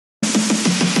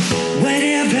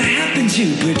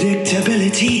into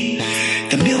predictability.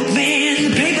 The milkman, the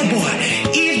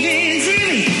paperboy, evening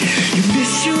TV. You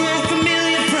miss your old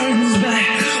familiar friends, but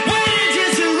when you're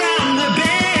just around the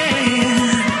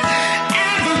bend,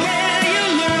 everywhere you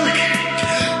look,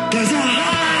 there's a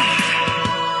heart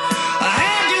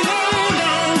and you hold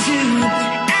on to.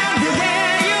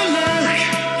 Everywhere you look,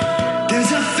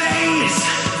 there's a face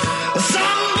of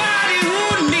somebody who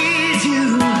needs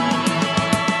you.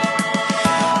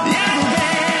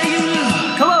 Everywhere you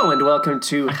look. Hello and welcome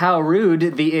to How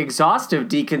Rude, the exhaustive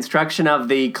deconstruction of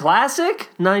the classic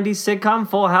 90s sitcom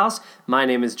Full House. My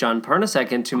name is John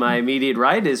Pernasek, and to my immediate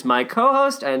right is my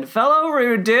co-host and fellow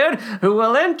rude dude who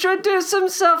will introduce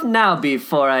himself now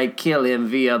before I kill him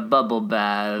via bubble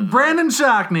bath. Brandon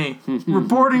Shockney,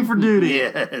 reporting for duty.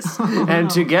 Yes. And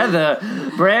together,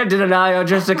 Brandon and I are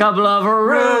just a couple of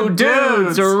rude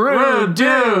dudes. Rude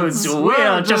dudes.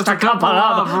 We're just a couple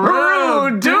of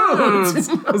rude dudes.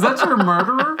 Is that your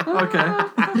murderer? Okay.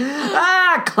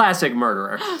 Classic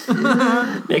murderer.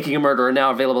 Making a Murderer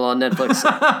now available on Netflix.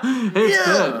 Hey, it's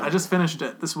good. I just finished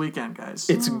it this weekend, guys.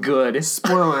 It's good.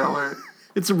 Spoiler alert.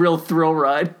 It's a real thrill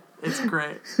ride. It's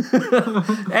great.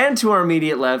 And to our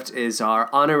immediate left is our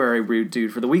honorary rude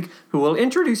dude for the week, who will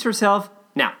introduce herself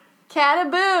now. Cat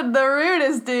Abood, the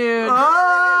rudest dude.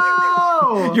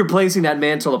 Oh! You're placing that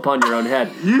mantle upon your own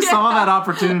head. You saw that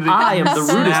opportunity. I am the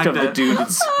rudest of Snagged the it.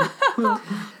 dudes.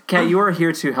 Kat, you are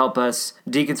here to help us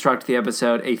deconstruct the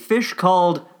episode A Fish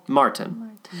Called Martin.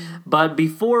 But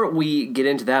before we get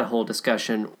into that whole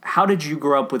discussion, how did you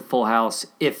grow up with Full House,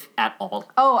 if at all?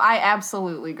 Oh, I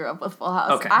absolutely grew up with Full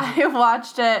House. Okay. I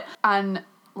watched it on,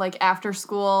 after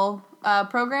school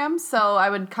programs. So I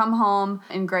would come home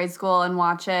in grade school and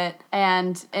watch it.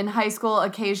 And in high school,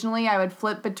 occasionally I would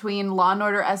flip between Law &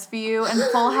 Order SVU and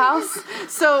Full House.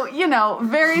 So,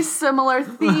 very similar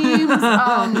themes.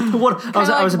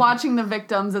 I was watching the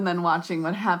victims and then watching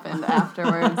what happened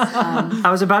afterwards. I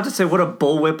was about to say, what a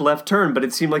bullwhip left turn, but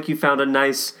it seemed like you found a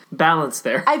nice balance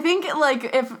there. I think,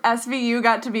 if SVU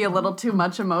got to be a little too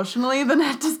much emotionally, then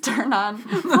I'd just turn on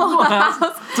Full House.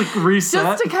 It's like reset.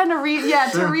 Just to kind of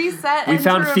to reset. We and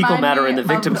found to fecal remind matter me in the of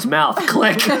victim's mouth.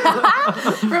 Click.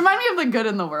 Remind me of the good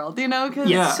in the world, because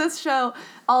Yes. this show,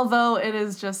 although it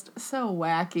is just so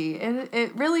wacky,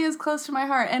 it really is close to my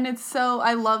heart, and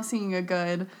I love seeing a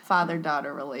good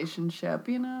father-daughter relationship,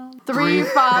 Three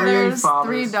fathers,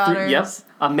 three daughters. Yep.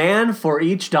 A Man for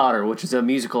Each Daughter, which is a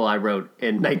musical I wrote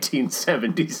in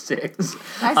 1976.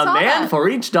 I saw A Man that. for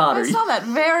Each Daughter. I saw that.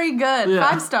 Very good. Yeah.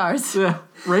 5 stars. Yeah.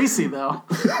 Racy, though.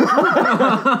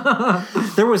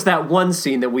 There was that one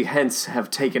scene that we hence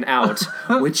have taken out,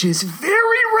 which is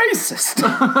very racist.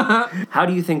 How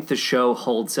do you think the show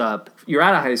holds up? You're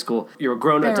out of high school. You're a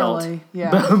grown adult.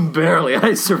 Yeah. Barely.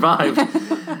 I survived.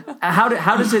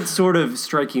 How does it sort of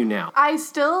strike you now? I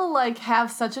still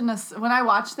have such when I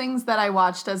watch things that I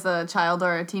watched as a child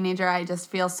or a teenager, I just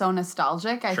feel so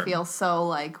nostalgic. I feel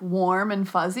so warm and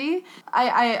fuzzy.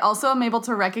 I also am able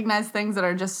to recognize things that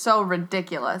are just so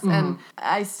ridiculous, and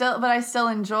I still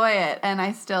enjoy it, and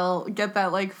I still get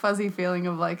that fuzzy feeling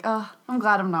of oh, I'm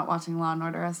glad I'm not watching Law &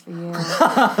 Order SVU.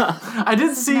 I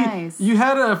did see nice. you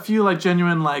had a few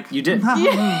genuine You did.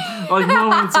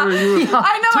 moments where you took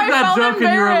that joke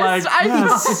and you were like,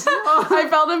 yes. I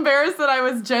felt embarrassed that I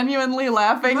was genuinely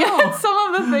laughing at some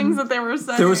of the things that they were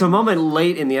saying. There was a moment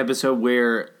late in the episode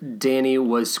where Danny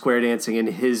was square dancing in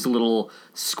his little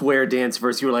square dance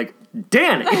verse. You were like,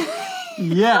 Danny!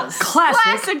 Yes.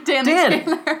 Classic Danny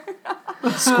Taylor.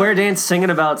 Square dance singing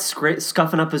about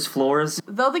scuffing up his floors.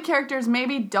 Though the characters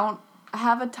maybe don't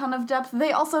have a ton of depth,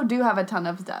 they also do have a ton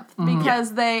of depth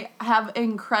because they have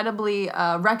incredibly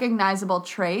recognizable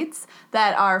traits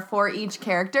that are for each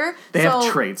character. They have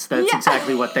traits. That's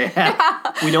exactly what they have.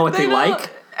 Yeah. We know what they like.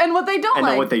 And what they don't and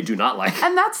like. know what they do not like.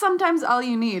 And that's sometimes all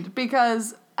you need,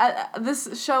 because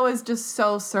this show is just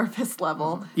so surface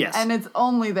level. Yes. And it's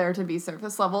only there to be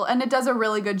surface level, and it does a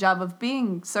really good job of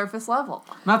being surface level.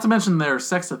 Not to mention their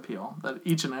sex appeal that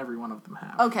each and every one of them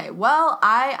have. Okay, well,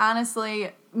 I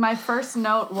honestly, my first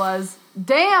note was,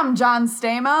 damn, John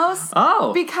Stamos.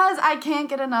 Oh. Because I can't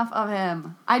get enough of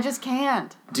him. I just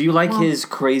can't. Do you like his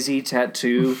crazy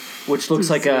tattoo, which looks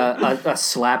like a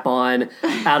slap-on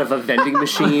out of a vending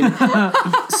machine?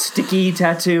 Sticky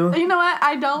tattoo? You know what?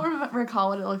 I don't recall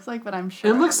what it looks like, but I'm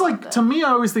sure. It looks to me,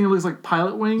 I always think it looks like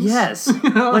pilot wings. Yes.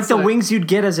 Like the wings you'd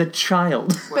get as a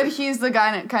child. But he's the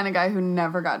kind of guy who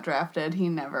never got drafted. He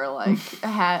never,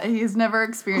 he's never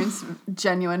experienced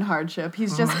genuine hardship.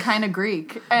 He's just kind of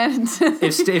Greek. And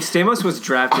if Stamos was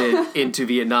drafted into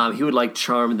Vietnam, he would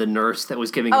charm the nurse that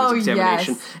was giving him his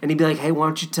examination. Yes. And he'd be like, hey, why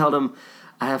don't you tell them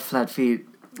I have flat feet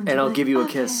And I'll give you a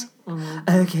kiss. Okay.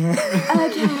 Okay,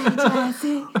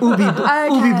 Jesse.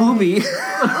 Ooby booby.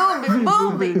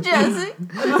 Booby, Jesse.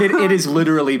 It is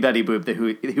literally Betty Boop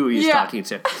who he's talking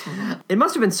to. It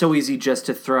must have been so easy just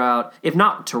to throw out, if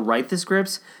not to write the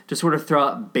scripts, to sort of throw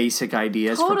out basic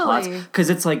ideas for plots. Because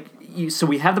it's like, so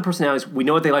we have the personalities, we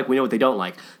know what they like, we know what they don't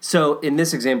like. So in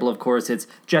this example, of course, it's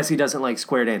Jesse doesn't like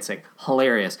square dancing.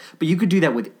 Hilarious. But you could do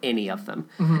that with any of them.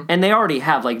 Mm-hmm. And they already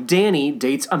have, like, Danny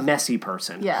dates a messy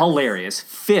person. Yes. Hilarious.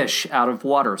 Fish out of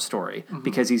water story,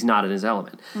 because he's not in his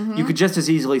element. Mm-hmm. You could just as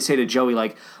easily say to Joey,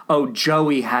 like, oh,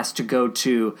 Joey has to go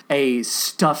to a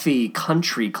stuffy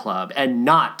country club and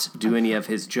not do any of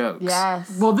his jokes.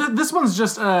 Yes. Well, this one's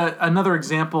just another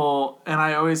example, and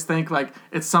I always think, like,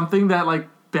 it's something that, like,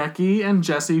 Becky and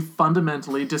Jesse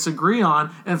fundamentally disagree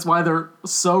on, and it's why they're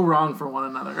so wrong for one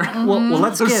another.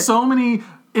 Mm-hmm. There's so many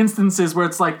instances where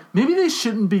it's like, maybe they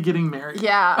shouldn't be getting married.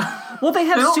 Yeah. Well, they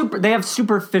have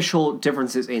superficial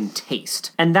differences in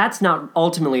taste. And that's not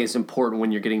ultimately as important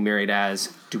when you're getting married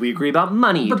as, do we agree about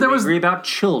money? Do we agree about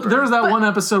children? There was that one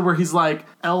episode where he's like,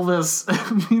 Elvis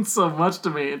means so much to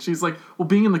me. And she's like, well,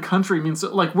 being in the country means,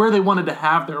 like, where they wanted to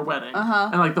have their wedding.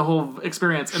 And, like, the whole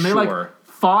experience. And they, like,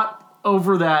 fought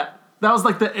over that. That was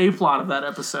like the A-plot of that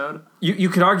episode. You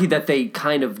could argue that they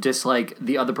kind of dislike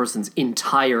the other person's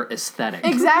entire aesthetic.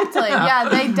 Exactly. Yeah,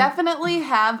 they definitely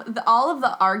have all of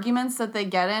the arguments that they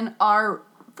get in are,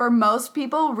 for most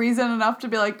people, reason enough to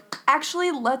be like,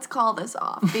 actually, let's call this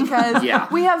off, because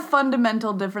we have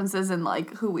fundamental differences in,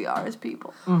 like, who we are as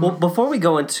people. Mm-hmm. Well, before we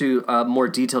go into a more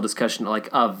detailed discussion, like,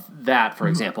 of that, for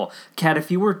example, Kat,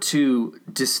 if you were to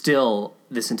distill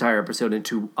this entire episode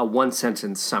into a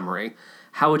one-sentence summary,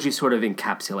 how would you sort of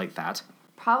encapsulate that?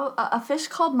 A Fish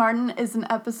Called Martin is an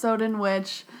episode in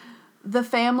which the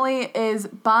family is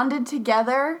bonded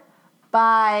together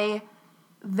by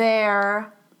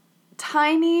their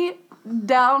tiny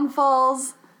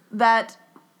downfalls that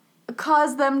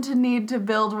cause them to need to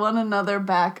build one another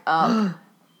back up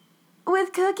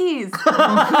with cookies. Well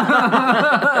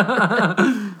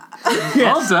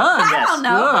done. I don't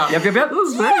know. Yep. That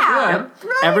was very good.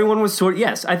 Right? Everyone was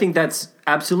yes, I think that's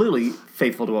absolutely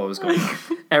faithful to what was going on.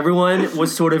 Everyone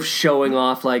was sort of showing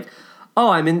off, like, oh,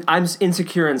 I'm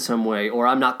insecure in some way, or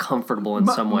I'm not comfortable in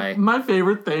some way. My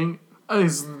favorite thing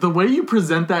is the way you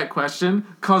present that question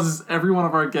causes every one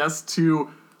of our guests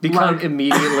to become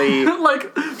immediately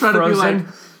like try frozen. To be like,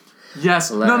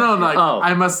 yes, no, like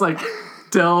I must like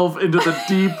delve into the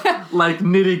deep like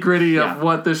nitty gritty of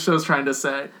what this show's trying to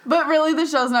say. But really, the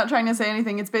show's not trying to say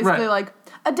anything. It's basically like,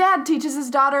 a dad teaches his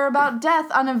daughter about death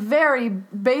on a very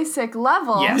basic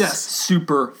level. Yes.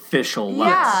 Superficial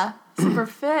level. Yeah,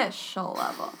 superficial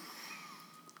level.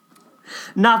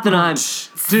 Not that I'm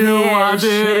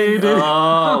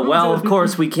Oh, well, of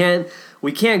course we can't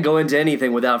go into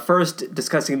anything without first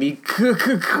discussing the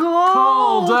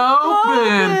cold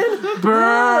open.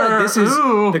 Burr. This is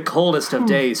the coldest of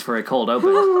days for a cold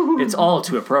open. It's all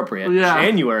too appropriate. Yeah.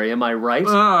 January, am I right?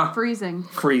 Freezing.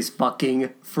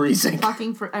 Freezing.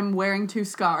 I'm wearing 2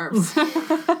 scarves.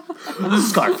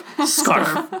 Scarf.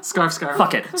 Scarf.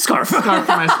 Fuck it. Scarf. Scarf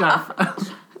for my scarf.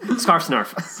 Scarf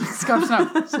snarf. Scarf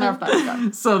snarf. Snarf that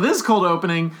scarf. So this cold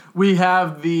opening, we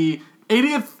have the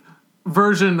 80th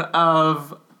version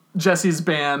of Jesse's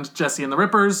band, Jesse and the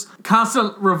Rippers.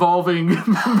 Constant revolving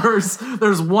members.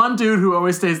 There's one dude who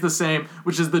always stays the same,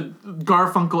 which is the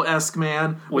Garfunkel-esque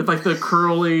man with like the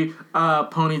curly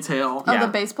ponytail. Oh, the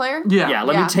bass player? Yeah,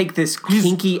 let me take this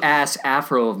kinky-ass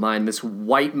afro of mine, this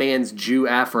white man's Jew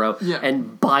afro,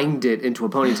 and bind it into a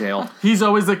ponytail. He's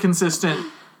always the consistent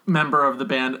member of the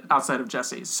band outside of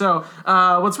Jesse. So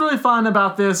what's really fun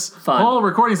about this whole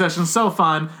recording session, is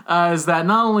that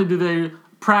not only do they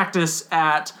practice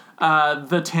at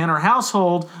the Tanner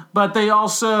household, but they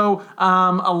also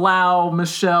allow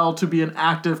Michelle to be an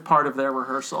active part of their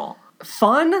rehearsal.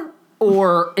 Fun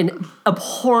or an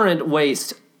abhorrent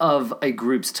waste of a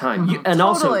group's time.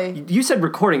 Also, you said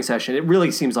recording session. It really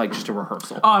seems like just a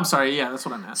rehearsal. Oh, I'm sorry. Yeah, that's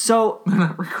what I meant. So,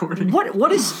 not recording.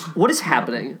 What is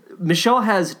happening? Michelle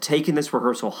has taken this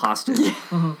rehearsal hostage.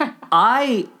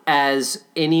 I, as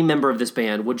any member of this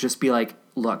band, would just be like,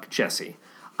 look, Jesse,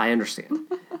 I understand.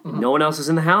 No one else is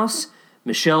in the house.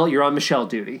 Michelle, you're on Michelle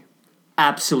duty.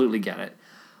 Absolutely get it.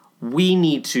 We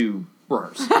need to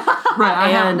rehearse.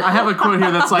 Right, I have a quote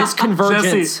here that's like, this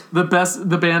convergence. Jesse,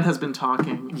 the band has been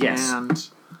talking. Yes. And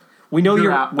we know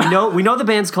we know the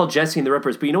band's called Jesse and the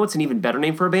Rippers, but you know what's an even better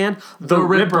name for a band? The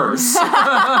Rippers.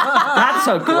 That's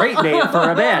a great name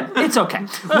for a band. It's okay.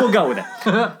 We'll go with it.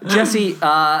 Jesse,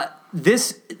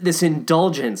 this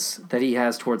indulgence that he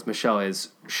has towards Michelle is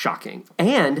shocking.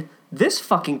 And this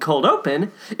fucking cold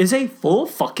open is a full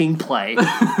fucking play.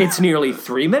 It's nearly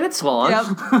 3 minutes long,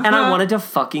 and I wanted to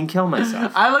fucking kill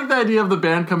myself. I like the idea of the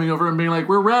band coming over and being like,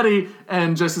 we're ready,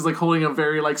 and Jesse's like holding a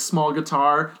very like small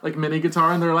guitar, like mini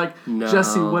guitar, and they're like,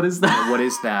 Jesse, what is that? What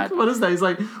is that? What is that? He's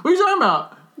like, what are you talking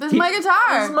about? This is my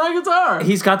guitar. This is my guitar.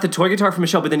 He's got the toy guitar from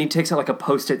Michelle, but then he takes out like a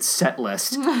post-it set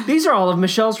list. These are all of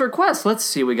Michelle's requests. Let's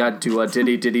see. We got Do a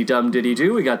Diddy Diddy Dum Diddy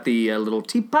Do. We got the Little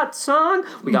Teapot song.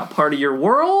 We got Part of Your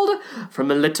World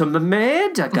from A Little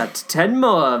Mermaid. I got 10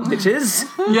 more, bitches.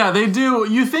 Yeah, they do.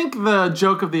 You think the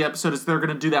joke of the episode is they're going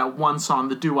to do that one song,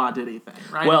 the do-wah-diddy thing,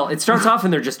 right? Well, it starts off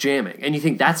and they're just jamming, and you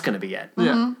think that's going to be it.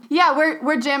 Yeah. Yeah,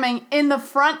 we're jamming in the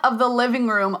front of the living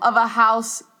room of a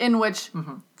house in which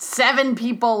 7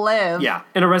 people live. Yeah,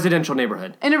 in a residential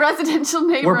neighborhood. In a residential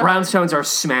neighborhood. Where brownstones are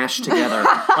smashed together.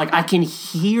 Like, I can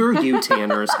hear you,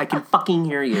 Tanners. I can fucking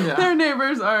hear you. Yeah. Their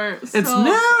neighbors are so... It's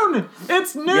noon!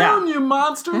 It's noon, you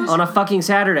monsters! On a fucking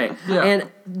Saturday. Yeah. And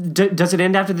does it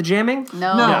end after the jamming?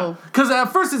 No. Because at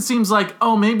first it seems like,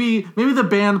 oh, maybe the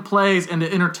band plays, and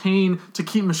to entertain, to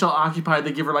keep Michelle occupied,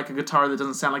 they give her like a guitar that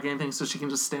doesn't sound like anything, so she can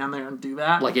just stand there and do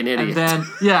that. Like an idiot.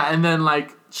 And then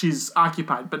like, she's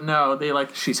occupied. But no, they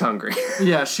like... She's hungry.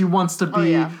 Yeah, she wants to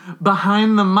be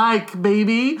behind the mic,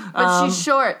 baby. But she's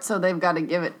short, so they've got to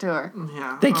give it to her.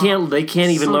 Yeah. They can't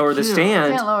even so lower the cute.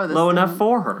 stand Can't lower the low stand. enough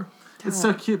for her. It's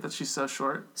so cute that she's so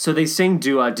short. So they sing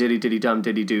Do-a-diddy diddy dum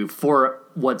diddy do for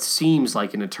what seems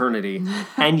like an eternity.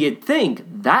 And you'd think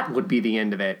that would be the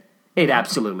end of it. It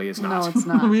absolutely is not. No, it's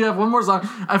not. We have one more song.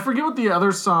 I forget what the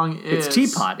other song is. It's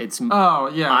Teapot. It's Oh,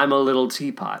 yeah. I'm a Little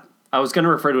Teapot. I was going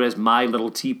to refer to it as My Little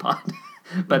Teapot,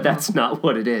 but that's not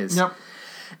what it is. Yep.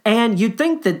 And you'd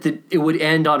think that it would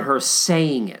end on her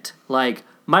saying it. Like,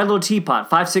 My Little Teapot,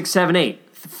 5, 6, 7, 8,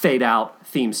 fade out,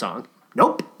 theme song.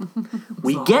 Nope.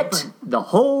 We get the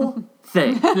whole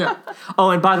thing. Yeah. Oh,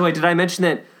 and by the way, did I mention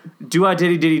that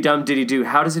Do-a-diddy diddy dum diddy do,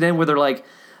 how does it end where they're like,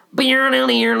 which is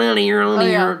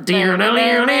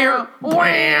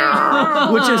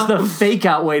the fake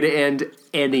out way to end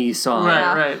any song.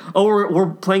 Right. Oh, we're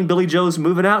playing Billy Joe's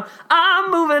Moving Out.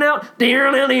 I'm moving out. I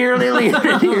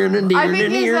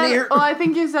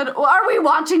think you said, well, are we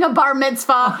watching a bar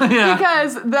mitzvah? Yeah.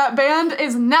 Because that band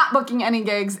is not booking any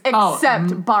gigs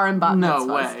except bar and bat No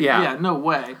mitzvahs. way. Yeah. Yeah, no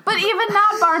way. But even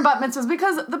not bar and bat mitzvahs,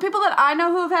 because the people that I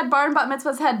know who have had bar and bat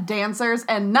mitzvahs had dancers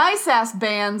and nice-ass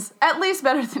bands, at least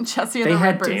better than Jesse and They the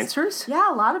had Rippers. dancers? Yeah,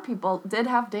 a lot of people did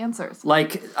have dancers.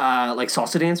 Like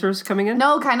salsa dancers coming in?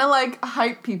 No, kind of like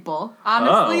hype people.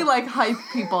 Honestly, Oh. like hype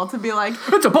people to be like,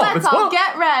 It's a bar let's mitzvah." all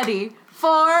get ready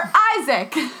for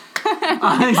Isaac.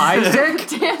 Isaac?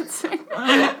 Dancing.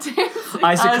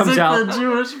 Isaac comes out. the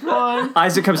Jewish boy.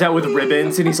 Isaac comes out with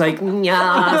ribbons and he's like,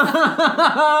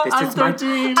 "Nyah. This is my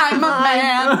 13. I'm a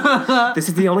man. This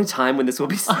is the only time when this will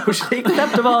be socially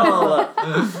acceptable.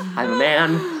 I'm a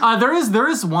man." There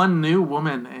is one new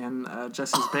woman in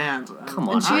Jesse's band. Come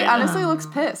on. And she honestly looks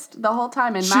pissed the whole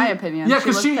time, in my opinion. Yeah, she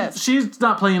because looks pissed. she's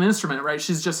not playing an instrument, right?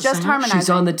 She's just a Just singer. harmonizing. She's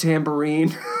on the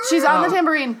tambourine. She's on the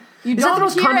tambourine. You Is that don't the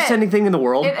most hear condescending it. thing in the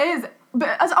world? It is.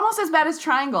 But it's almost as bad as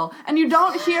Triangle. And you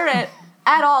don't hear it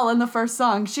at all in the first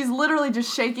song. She's literally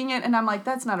just shaking it, and I'm like,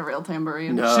 that's not a real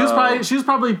tambourine. No. She was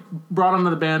probably brought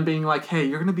onto the band being like, hey,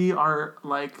 you're gonna be our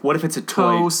like What if it's a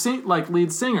toy?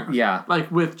 lead singer. Yeah. Like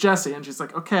with Jessie, and she's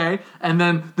like, okay. And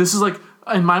then this is like,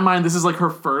 in my mind, this is like her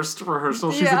first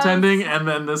rehearsal she's Yes. attending, and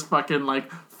then this fucking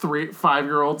like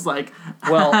 5-year-old's like,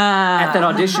 Well, at that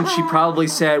audition, she probably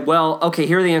said, well, okay,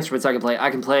 here are the instruments I can play. I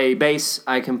can play bass.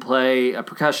 I can play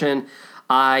percussion.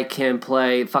 I can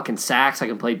play fucking sax. I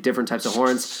can play different types of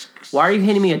horns. Why are you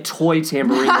handing me a toy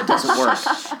tambourine that doesn't work?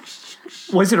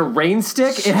 Was it a rain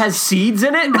stick? It has seeds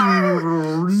in it?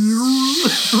 one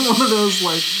of those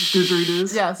like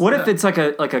didgeridoos. Yes. What if it's like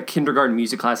a kindergarten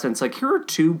music class and it's like, here are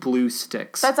 2 blue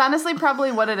sticks? That's honestly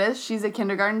probably what it is. She's a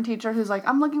kindergarten teacher who's like,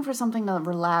 I'm looking for something to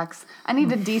relax. I need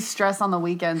to de-stress on the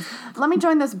weekends. Let me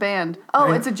join this band.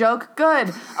 Oh, it's a joke?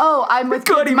 Good. Oh, I'm with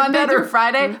Good, kids even Monday better. through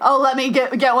Friday? Oh, let me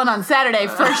get one on Saturday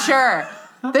for sure.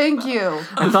 Thank you.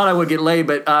 I thought I would get laid,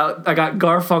 but I got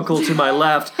Garfunkel to my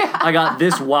left. I got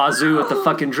this wazoo at the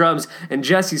fucking drums, and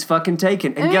Jesse's fucking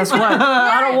taken. And guess what?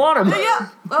 I don't want him. Yeah.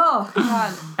 Oh,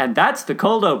 God. And that's the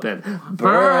cold open.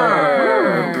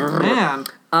 Man.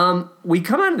 We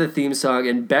come out of the theme song,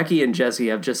 and Becky and Jesse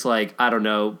have just like, I don't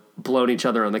know, blown each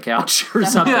other on the couch or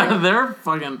something. Yeah, they're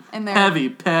fucking And they're- heavy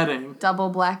petting. Double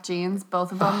black jeans,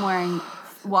 both of them wearing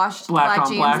washed Black black on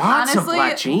jeans. black. Lots of Honestly,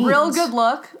 black jeans. real good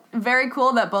look. Very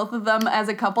cool that both of them as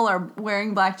a couple are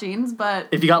wearing black jeans, but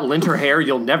If you got linter hair,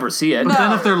 you'll never see it. No.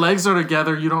 Then if their legs are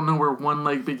together, you don't know where one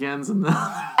leg begins and the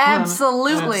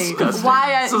absolutely. Disgusting.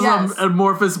 Why? So Yes. some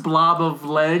amorphous blob of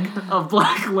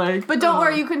black leg. But don't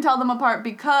worry, you can tell them apart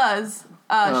because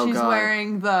she's God.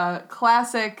 wearing the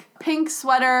classic pink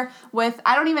sweater with,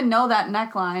 I don't even know that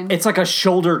neckline. It's like a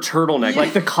shoulder turtleneck.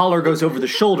 Like the collar goes over the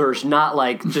shoulders, not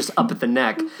like just up at the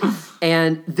neck.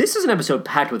 And this is an episode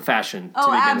packed with fashion to begin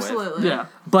with. absolutely. Yeah.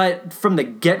 But from the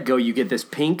get-go, you get this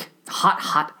pink,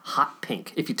 hot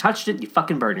pink. If you touched it, you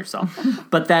fucking burn yourself.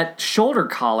 But that shoulder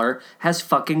collar has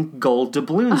fucking gold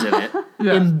doubloons in it.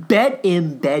 Yeah.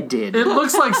 Embedded. It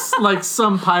looks like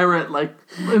some pirate I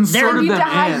inserted need them to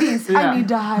hide in. these. Yeah. I need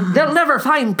to hide these. They'll never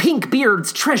find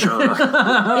Pinkbeard's treasure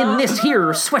in this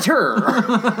here sweater.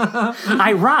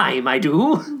 I rhyme, I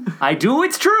do. I do,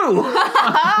 it's true.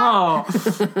 Oh.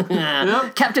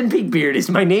 Yep. Captain Pinkbeard is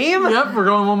my name, Yep, we're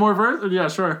going one more verse? Yeah,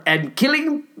 sure. and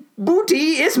killing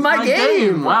booty is my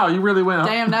game. Wow, you really went up.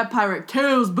 Damn, that pirate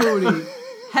kills booty.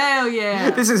 Hell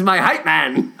yeah. This is my hype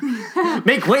man.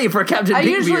 Make way for Captain I Pinkbeard.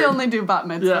 usually only do bat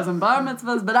mitzvahs Yeah. and bar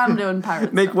mitzvahs, but I'm doing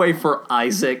pirates. Make way for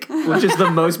Isaac, which is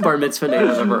the most bar mitzvah name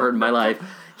I've ever heard in my life.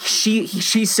 She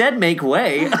said make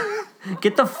way.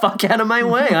 Get the fuck out of my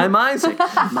way. I'm Isaac.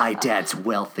 My dad's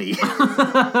wealthy.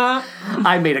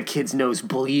 I made a kid's nose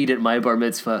bleed at my bar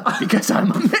mitzvah because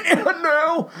I'm a man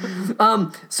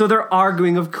now. So they're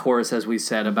arguing, of course, as we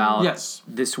said, about Yes.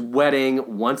 this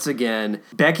wedding once again.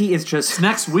 Becky is just...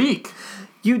 Next week.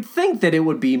 You'd think that it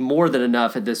would be more than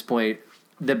enough at this point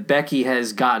that Becky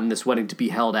has gotten this wedding to be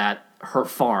held at her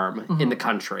farm in the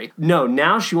country. No,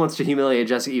 now she wants to humiliate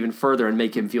Jesse even further and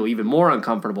make him feel even more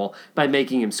uncomfortable by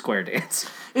making him square dance.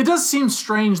 It does seem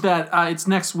strange that it's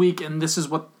next week and this is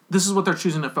what they're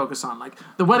choosing to focus on. Like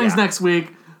the wedding's Yeah. next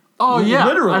week. Oh yeah,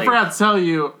 Literally. I forgot to tell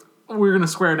you we're gonna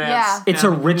square dance. Yeah. It's a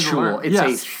and we need to ritual. learn. It's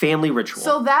Yes. a family ritual.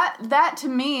 So that to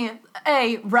me,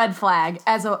 a red flag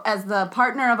as the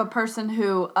partner of a person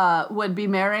who would be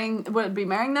marrying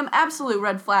them, absolute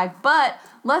red flag. But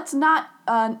let's not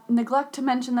neglect to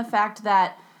mention the fact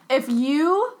that if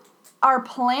you are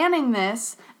planning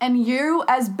this and you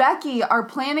as Becky are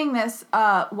planning this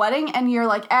wedding and you're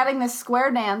like adding this square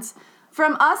dance.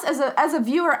 From us as a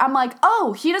viewer, I'm like,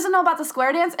 oh, he doesn't know about the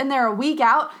square dance and they're a week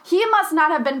out. He must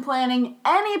not have been planning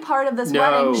any part of this No.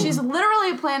 wedding. She's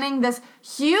literally planning this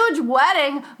huge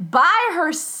wedding by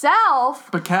herself.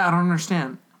 But Kat, I don't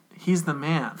understand. He's the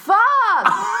man. Fuck!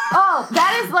 Oh,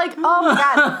 that is like, oh my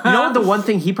god. you know what the one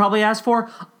thing he probably asked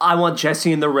for? I want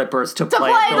Jesse and the Rippers to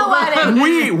play play the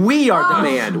wedding. We are the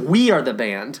band. We are the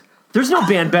band. There's no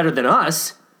band better than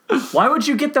us. Why would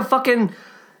you get the fucking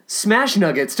Smash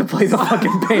Nuggets to play the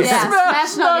fucking band? Yeah,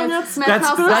 Smash Nuggets, Smash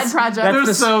Mouth side project.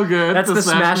 They're so good. That's the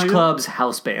Smash Nuggets. Club's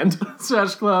house band.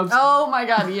 Smash Clubs. Oh my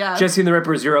god, yes. Jesse and the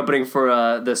Rippers, you're opening for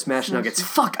the Smash Nuggets.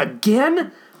 Fuck,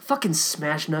 again? Fucking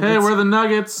Smash Nuggets. Hey, we're the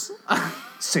Nuggets.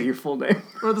 Say your full name.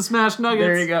 We're the Smash Nuggets.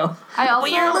 There you go. I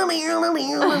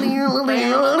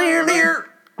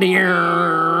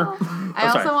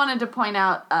also sorry. wanted to point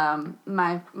out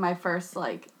my first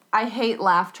I hate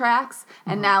laugh tracks,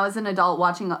 and now as an adult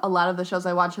watching a lot of the shows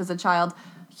I watched as a child,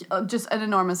 just an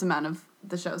enormous amount of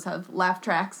the shows have laugh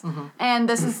tracks, and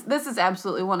this is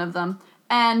absolutely one of them.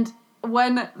 And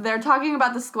when they're talking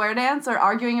about the square dance or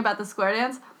arguing about the square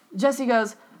dance, Jesse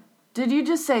goes, "Did you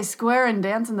just say square and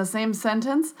dance in the same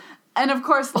sentence?" And of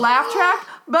course, laugh track.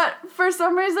 But for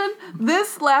some reason,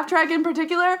 this laugh track in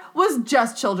particular was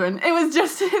just children. It was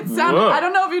just, it sounded, Whoa. I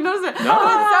don't know if you noticed it. No.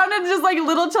 It sounded just like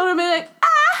little children being like,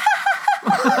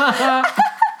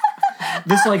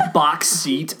 This box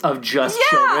seat of just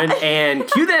children, and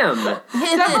cue them.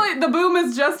 definitely the boom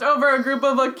is just over a group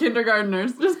of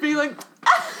kindergartners. Just being like,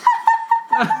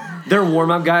 Their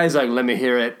warm-up guys let me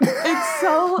hear it.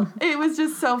 it was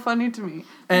just so funny to me.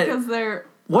 Because they're,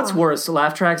 What's worse,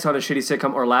 laugh tracks on a shitty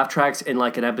sitcom or laugh tracks in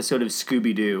an episode of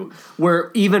Scooby-Doo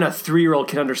where even a 3-year-old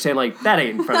can understand that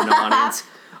ain't in front of no audience.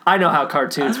 I know how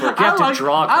cartoons work. You have to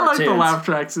draw cartoons. I like the laugh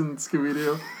tracks in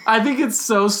Scooby-Doo. I think it's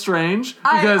so strange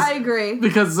because I agree.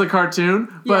 because it's a cartoon,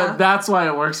 but Yeah. that's why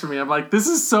it works for me. I'm like, this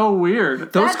is so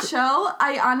weird. that show,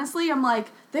 I honestly am like,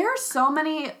 there are so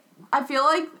many, I feel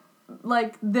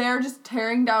like they're just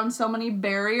tearing down so many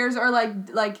barriers or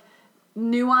like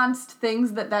nuanced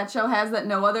things that show has that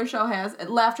no other show has.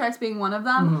 Laugh tracks being one of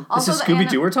them. This is the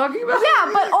Scooby-Doo we're talking about?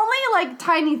 Yeah, but only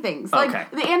tiny things. Okay.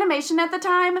 The animation at the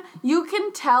time, you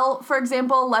can tell, for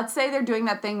example, let's say they're doing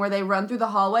that thing where they run through the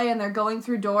hallway and they're going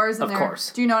through doors and Of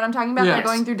course. Do you know what I'm talking about? Yes. They're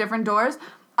going through different doors.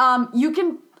 You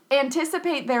can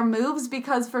anticipate their moves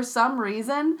because for some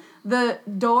reason the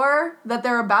door that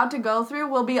they're about to go through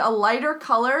will be a lighter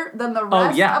color than the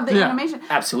rest of the animation.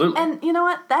 Absolutely. And you know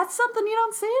what? That's something you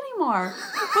don't see anymore,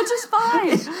 which is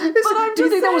fine. Do you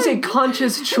think that was a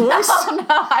conscious choice? No,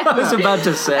 I was about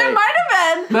to say. It might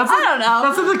have been. I don't know.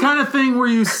 That's the kind of thing where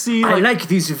you see I like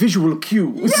these visual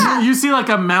cues. Yeah. You see like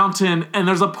a mountain, and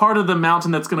there's a part of the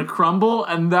mountain that's going to crumble,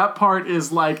 and that part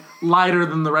is like lighter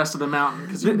than the rest of the mountain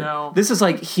because This is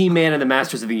like He-Man and the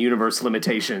Masters of the Universe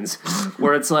limitations,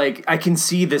 where it's like I can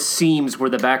see the seams where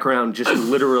the background just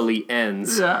literally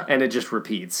ends, and it just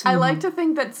repeats. I like to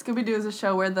think that Scooby-Doo is a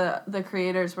show where the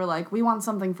creators were like, we want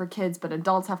something for kids, but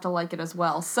adults have to like it as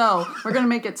well. So we're going to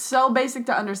make it so basic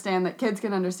to understand that kids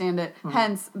can understand it.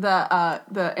 Hence the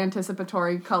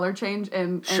anticipatory color change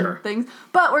and things.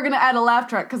 But we're going to add a laugh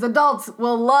track because adults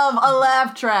will love a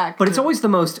laugh track. But it's always the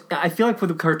most, I feel like with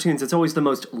the cartoons, it's always the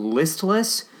most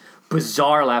listless,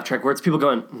 bizarre laugh track where it's people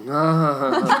going,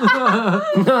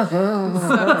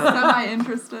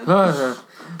 semi-interested.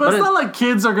 But it's not like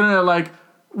kids are gonna like.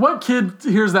 What kid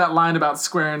hears that line about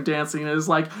square dancing and is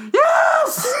like,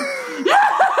 yes,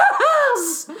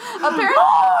 yes.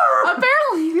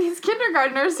 Apparently, these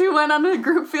kindergartners who went on a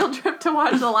group field trip to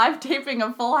watch the live taping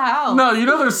of Full House. No,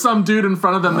 there's some dude in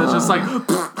front of them that's just like, and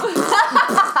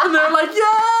they're like,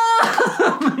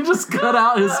 yeah. They just cut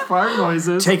out his fart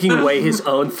noises, taking away his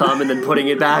own thumb and then putting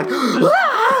it back.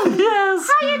 Yes.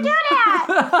 How you do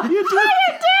that? How you do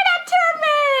that to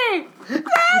me?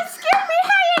 That's scared me.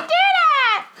 How you do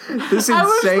that? This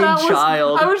insane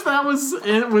child. I wish that was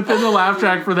within the laugh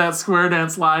track for that square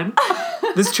dance line.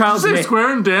 This child's name.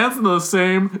 Square and dance in the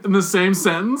same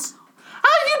sentence. How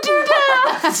you do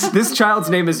that? This child's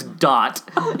name is Dot.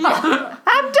 I'm Dot.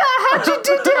 How'd you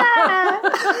do that?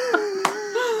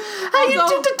 How you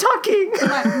do the talking?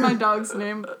 My dog's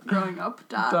name growing up,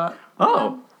 Dot.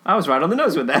 Oh, I was right on the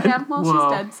nose with that. Yeah, well,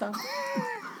 she's dead, so.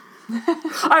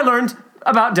 I learned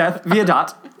about death via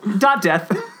Dot. Dot death.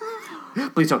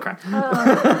 Please don't cry.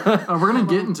 We're going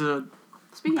to get into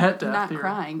Speaking pet of death not here.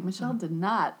 crying, Michelle did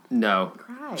not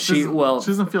cry. She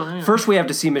doesn't feel anything. First we have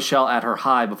to see Michelle at her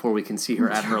high before we can see her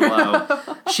at her low.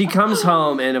 She comes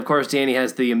home, and of course Danny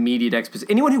has the immediate exposition.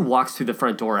 Anyone who walks through the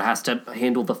front door has to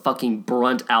handle the fucking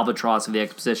brunt albatross of the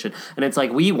exposition. And it's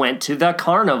like, we went to the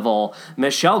carnival.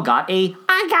 Michelle got I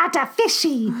got a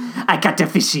fishy. I got a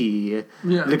fishy.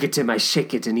 Yeah. Look at him, I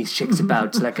shake it, and he shakes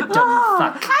about like a dumb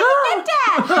fuck. How you did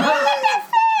that? How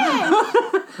you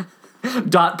did that fish?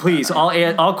 Dot, please.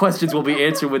 All questions will be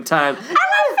answered with time. I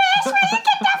want fish. Where you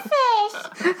get that fish?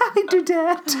 How he do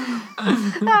that?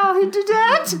 How he do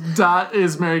that? Dot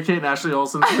is Mary Kate and Ashley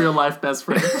Olsen's real life best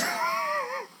friend.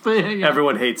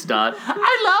 Everyone hates Dot.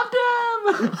 I loved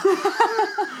him.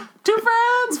 2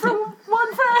 friends from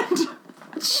 1 friend.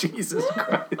 Jesus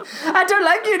Christ. I don't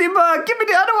like you anymore. Give me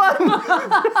the other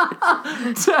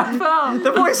one.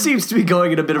 The voice seems to be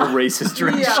going in a bit of a racist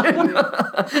direction.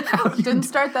 Didn't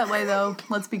start that way, though.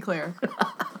 Let's be clear.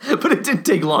 But it didn't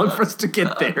take long for us to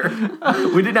get there.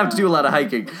 We didn't have to do a lot of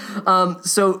hiking.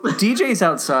 So DJ's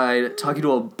outside talking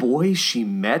to a boy she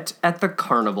met at the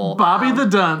carnival. Bobby the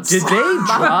Dunce. Did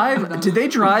they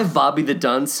drive Bobby the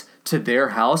Dunce to their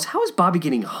house? How is Bobby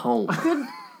getting home?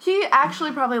 He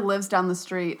actually probably lives down the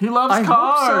street. He loves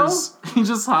cars. So. He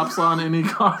just hops on any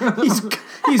car. He's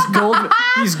gold.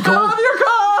 He's gold. I love your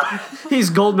car.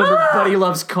 He's gold member, but he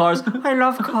loves cars. I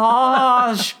love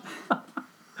cars.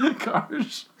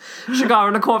 Cars. Cigar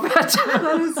in a Corvette.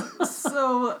 That is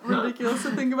so ridiculous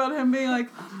to think about him being like,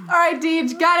 all right,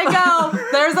 Deej, gotta go.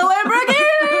 There's a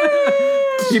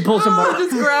Lamborghini. He pulls him.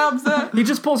 Just grabs it. He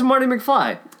just pulls a Marty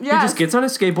McFly. Yes. He just gets on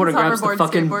his skateboard and grabs the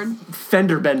fucking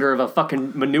fender bender of a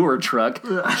fucking manure truck.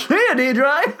 Hey,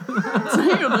 D-Dry.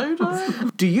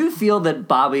 Do you feel that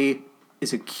Bobby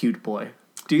is a cute boy?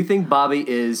 Do you think Bobby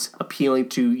is appealing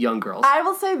to young girls? I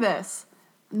will say this.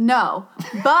 No,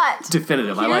 but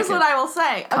definitive. I like it. Here's what I will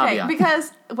say. Okay, Caveat.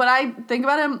 Because when I think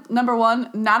about him, number one,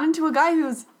 not into a guy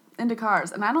who's into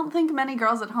cars, and I don't think many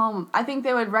girls at home. I think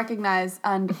they would recognize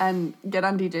and get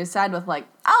on DJ's side with like,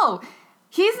 oh,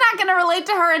 he's not going to relate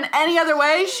to her in any other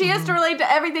way. She has to relate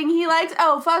to everything he likes.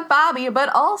 Oh, fuck Bobby. But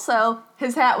also,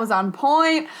 his hat was on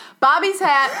point. Bobby's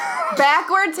hat,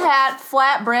 backwards hat,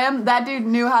 flat brim. That dude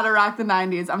knew how to rock the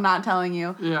 90s. I'm not telling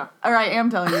you. Yeah. Or I am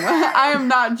telling you. I am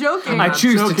not joking. I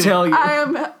choose to tell you.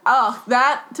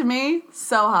 That to me,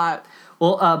 so hot.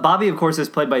 Well, Bobby, of course, is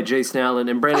played by Jason Allen.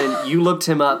 And Brandon, you looked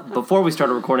him up before we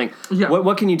started recording. Yeah.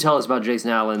 What can you tell us about Jason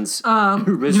Allen's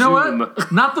resume? You know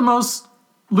what? Not the most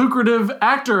lucrative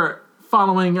actor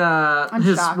following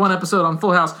his shocked. one episode on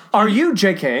Full House. Are you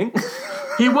JKing?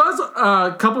 He was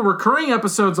a couple recurring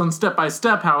episodes on Step by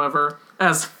Step, however,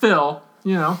 as Phil,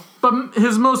 you know. But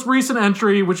his most recent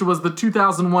entry, which was the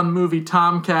 2001 movie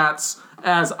Tomcats,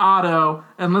 as Otto,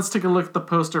 and let's take a look at the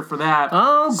poster for that.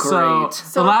 Oh, great!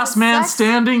 So the last man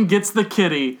standing gets the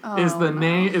kitty is the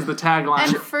name, is the tagline.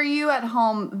 And for you at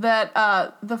home, that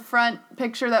the front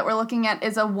picture that we're looking at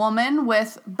is a woman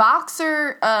with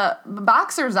boxers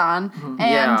on,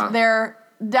 and they're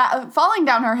falling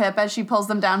down her hip as she pulls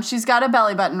them down. She's got a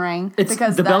belly button ring.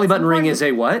 Because the belly button ring is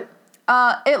a what?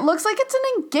 It looks like it's an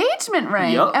engagement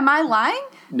ring. Yep. Am I lying?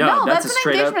 No, that's an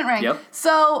straight engagement ring. Yep.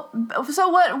 So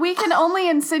what we can only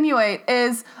insinuate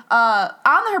is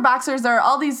on her boxers there are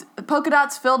all these polka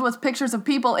dots filled with pictures of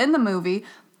people in the movie,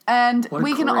 and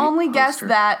we can only guess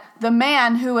that the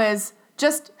man who is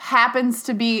just happens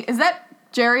to be, is that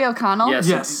Jerry O'Connell?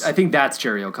 Yes. I think that's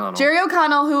Jerry O'Connell. Jerry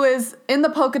O'Connell, who is in the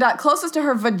polka dot closest to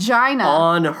her vagina.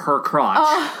 On her crotch.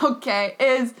 Oh, okay.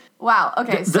 Wow.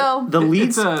 Okay, the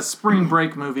leads. It's a spring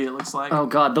break movie, it looks like. Oh,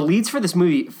 God. The leads for this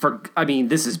movie,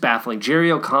 this is baffling.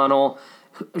 Jerry O'Connell,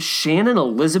 Shannon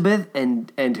Elizabeth,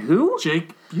 and who?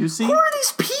 Jake Busey? Who are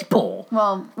these people?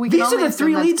 Well, these are the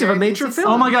three leads of a major film.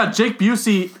 Oh, my God. Jake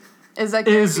Busey is that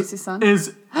Gary Busey's son?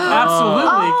 Is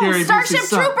absolutely Gary Starship Busey's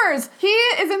son. Troopers. He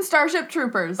is in Starship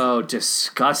Troopers. Oh,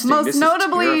 disgusting. Most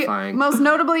notably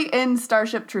in in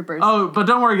Starship Troopers. Oh, but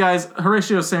don't worry, guys.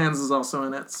 Horatio Sands is also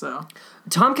in it, so.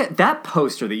 Tomcat, that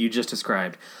poster that you just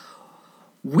described,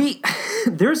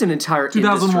 there's an entire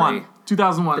 2001. industry.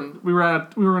 2001. We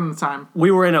were in the time.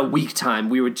 We were in a weak time.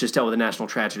 We were just dealt with a national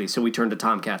tragedy, so we turned to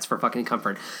Tomcats for fucking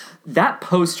comfort. That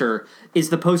poster is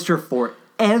the poster for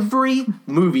every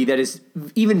movie that is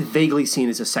even vaguely seen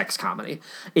as a sex comedy.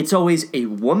 It's always a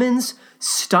woman's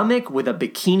stomach with a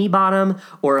bikini bottom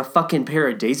or a fucking pair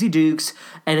of Daisy Dukes,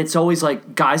 and it's always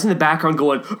like guys in the background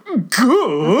going,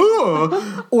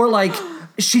 gah! Or like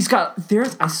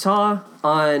I saw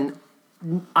on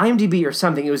IMDb or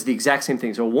something, it was the exact same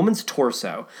thing. So a woman's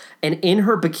torso, and in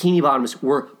her bikini bottoms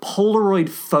were Polaroid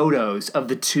photos of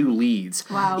the two leads.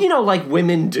 Wow. You know, like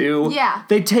women do. Yeah.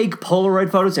 They take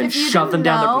Polaroid photos and shove them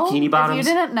down their bikini bottoms. If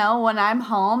you didn't know, when I'm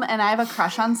home and I have a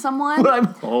crush on someone, when I'm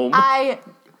home, I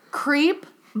creep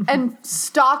and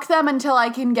stalk them until I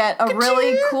can get a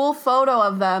really cool photo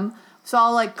of them. So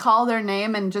I'll like call their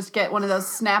name and just get one of those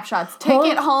snapshots. Take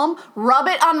it home, rub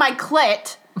it on my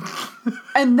clit.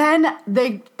 And then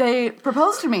they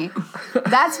propose to me.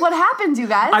 That's what happens, you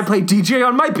guys. I play DJ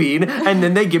on my bean, and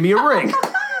then they give me a ring.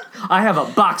 I have a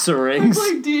box of rings. I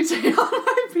play DJ on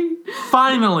my bean.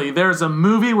 Finally, there's a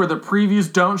movie where the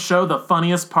previews don't show the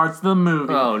funniest parts of the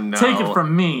movie. Oh, no. Take it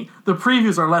from me. The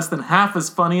previews are less than half as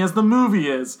funny as the movie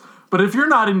is. But if you're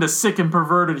not into sick and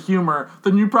perverted humor,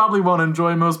 then you probably won't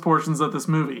enjoy most portions of this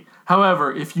movie.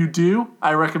 However, if you do,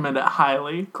 I recommend it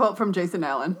highly. Quote from Jason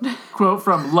Allen. Quote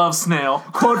from Love Snail.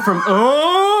 Quote from,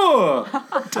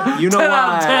 you know 10 why?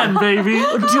 out of 10, baby.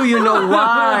 Do you know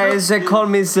why they call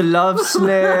me the love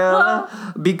snail?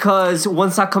 Because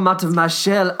once I come out of my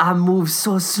shell, I move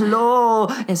so slow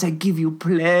as I give you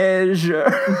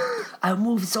pleasure. I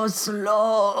move so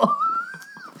slow.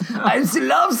 I'm the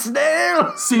love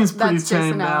snail. Seems pretty That's tame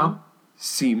Jason now. Allen.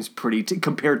 Seems pretty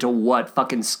compared to what?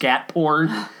 Fucking scat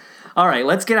porn? All right,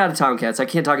 let's get out of Tomcats. I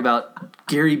can't talk about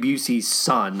Gary Busey's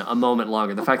son a moment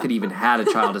longer. The fact that he even had a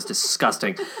child is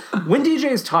disgusting. When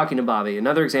DJ is talking to Bobby,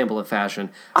 another example of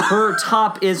fashion, her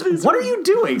top is, what are you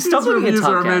doing? Stop looking at These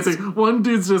are Tomcats. amazing. One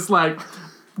dude's just like,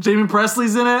 Jamie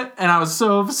Presley's in it, and I was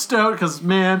so stoked because,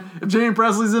 man, if Jamie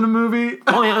Presley's in a movie, it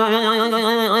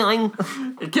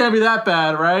can't be that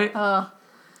bad, right?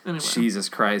 Anyway. Jesus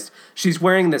Christ. She's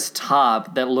wearing this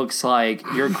top that looks like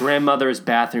your grandmother's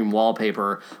bathroom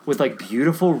wallpaper with like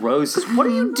beautiful roses. What are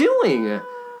you doing?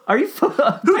 Are you...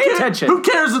 Pay attention. Who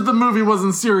cares if the movie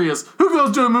wasn't serious? Who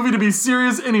goes to a movie to be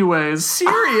serious anyways?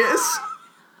 Serious?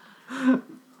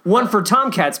 One for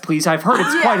Tomcats, please. I've heard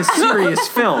it's quite a serious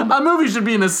film. A movie should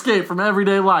be an escape from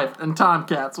everyday life, and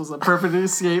Tomcats was a perfect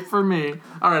escape for me.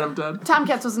 All right, I'm done.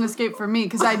 Tomcats was an escape for me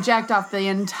because I jacked off the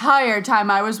entire time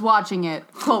I was watching it.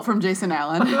 Quote from Jason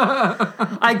Allen.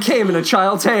 I came in a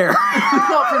child's hair.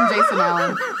 Quote from Jason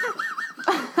Allen.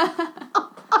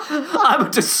 I'm a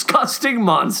disgusting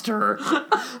monster.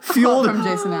 Fueled... Quote from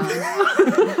Jason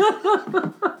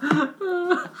Allen.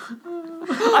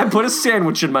 I put a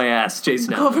sandwich in my ass,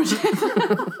 Jason Allen. Quote from Jason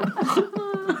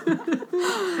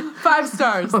 5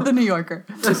 stars. The New Yorker.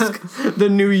 The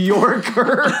New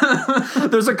Yorker.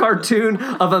 There's a cartoon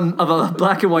of a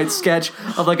black and white sketch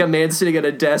of like a man sitting at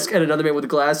a desk and another man with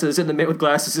glasses, and the man with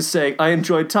glasses is saying, "I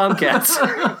enjoyed Tomcats."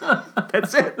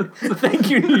 That's it. Thank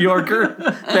you, New Yorker.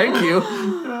 Thank you.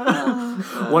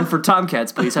 One for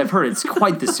Tomcats, please. I've heard it's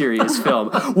quite the serious film.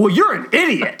 Well, you're an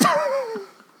idiot.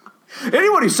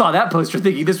 Anyone who saw that poster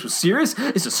thinking this was serious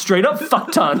is a straight up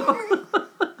fuck ton.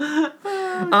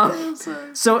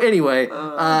 So anyway,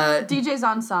 DJ's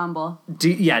ensemble.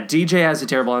 DJ has a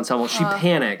terrible ensemble. She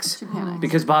panics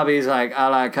because Bobby's like, I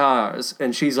like cars,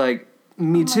 and she's like,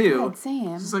 me too. God,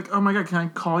 same. It's like, oh my God, can I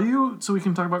call you so we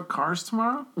can talk about cars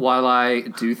tomorrow? While I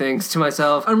do things to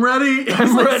myself. I'm ready.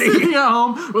 I'm ready. Sitting at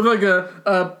home with like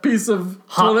a piece of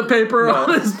toilet paper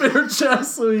on his bare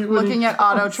chest. So looking at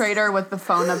Auto Trader with the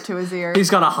phone up to his ear.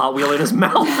 He's got a Hot Wheel in his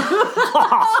mouth.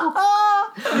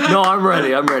 No, I'm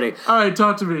ready. All right,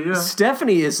 talk to me. Yeah.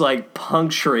 Stephanie is like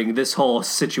puncturing this whole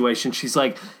situation. She's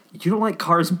like, you don't like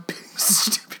cars,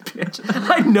 stupid bitch.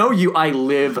 I know you. I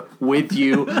live with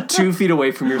you 2 feet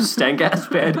away from your stank-ass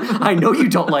bed. I know you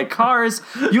don't like cars.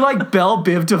 You like Belle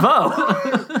Biv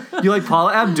DeVoe. You like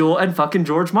Paula Abdul and fucking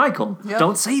George Michael. Yep.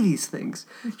 Don't say these things.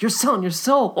 You're selling your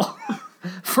soul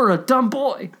for a dumb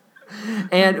boy.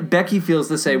 And Becky feels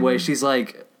the same way. She's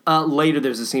like, later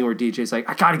there's a scene where DJ's like,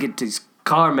 I gotta get these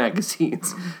car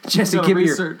magazines. Jesse, give me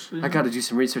research. I gotta do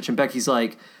some research. And Becky's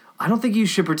like, I don't think you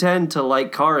should pretend to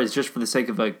like cars just for the sake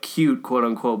of a cute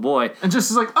quote-unquote boy. And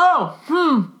Jesse's like, well,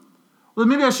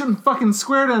 maybe I shouldn't fucking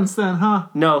square dance then, huh?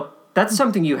 No, that's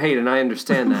something you hate, and I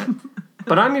understand that.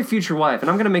 But I'm your future wife, and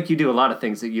I'm going to make you do a lot of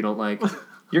things that you don't like.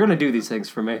 You're going to do these things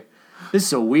for me. This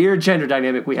is a weird gender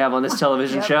dynamic we have on this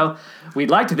television show.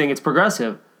 We'd like to think it's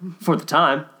progressive for the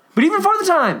time. But even for the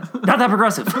time, not that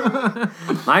progressive.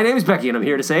 My name is Becky, and I'm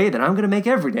here to say that I'm going to make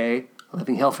every day a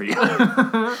living hell for you.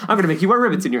 I'm going to make you wear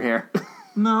ribbons in your hair.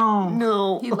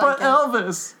 No. But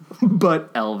Elvis.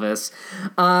 But Elvis.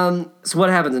 So what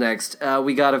happens next?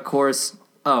 We got, of course...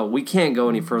 Oh, we can't go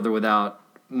any further without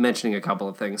mentioning a couple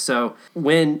of things. So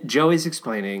when Joey's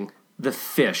explaining the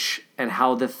fish and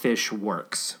how the fish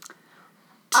works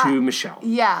to Michelle.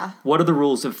 Yeah. What are the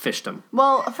rules of fishdom?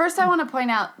 Well, first I want to point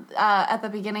out at the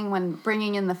beginning when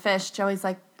bringing in the fish, Joey's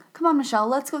like, come on, Michelle,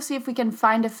 let's go see if we can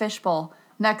find a fishbowl.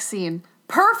 Next scene.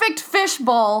 Perfect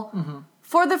fishbowl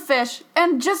for the fish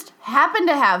and just happen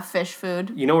to have fish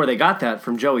food. You know where they got that?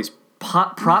 From Joey's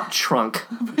prop trunk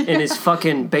in his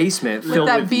fucking basement filled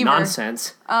with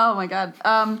nonsense. Oh my God.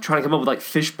 Trying to come up with like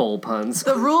fishbowl puns.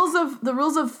 The rules of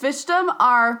fishdom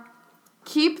are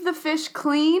keep the fish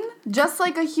clean, just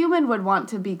like a human would want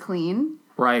to be clean.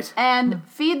 Right. And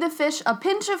feed the fish a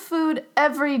pinch of food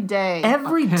every day.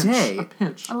 Every day? A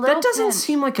pinch. That doesn't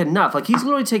seem like enough. Like, he's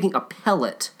literally taking a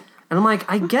pellet. And I'm like,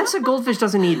 I guess a goldfish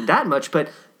doesn't need that much, but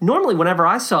normally whenever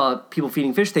I saw people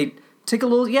feeding fish, they'd take a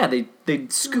little,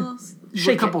 they'd scoop,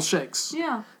 shake a couple shakes.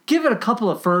 Yeah. Give it a couple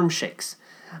of firm shakes.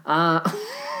 I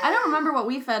don't remember what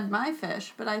we fed my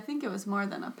fish, but I think it was more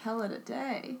than a pellet a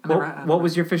day. What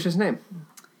was your fish's name?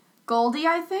 Goldie,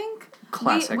 I think.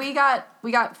 Classic. We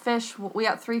got fish. We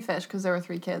got 3 fish because there were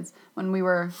 3 kids when we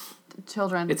were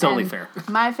children. It's only fair.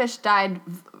 My fish died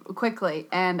quickly,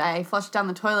 and I flushed down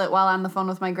the toilet while on the phone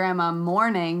with my grandma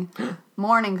mourning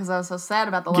because I was so sad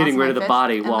about the loss Getting of my rid of the fish.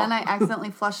 body. And then I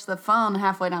accidentally flushed the phone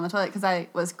halfway down the toilet because I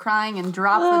was crying and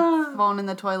dropped the phone in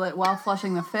the toilet while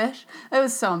flushing the fish. It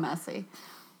was so messy.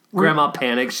 Grandma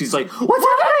panics. She's like, what's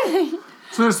happening?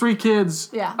 So there's 3 kids.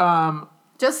 Yeah.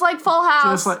 Just like Full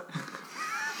House. Just like...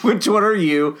 Which one are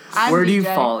you? Where DJ. do you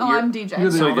fall? I'm DJ.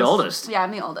 You're the oldest. Yeah,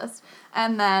 I'm the oldest.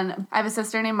 And then I have a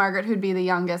sister named Margaret who'd be the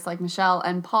youngest, like Michelle,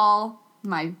 and Paul,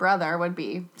 my brother, would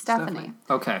be Stephanie.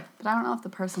 Okay. But I don't know if the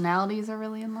personalities are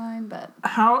really in line, but...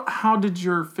 How did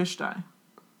your fish die?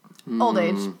 Old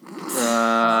age.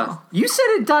 You said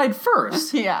it died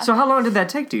first. Yeah. So how long did that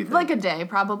take, do you think? Like a day,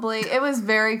 probably. It was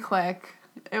very quick.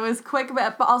 It was quick,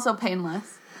 but also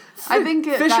painless. I think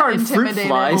it Fish got aren't fruit intimidated.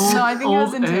 flies. No, I think it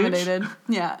was Old age? intimidated.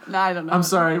 Yeah, no, I don't know. I'm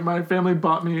sorry, my family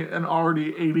bought me an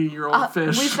already 80-year-old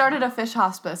fish. We started a fish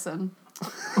hospice, and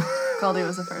Goldie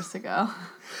was the first to go.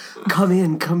 Come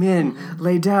in,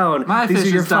 lay down. My These fish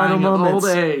are your is final dying of moments.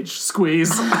 old age.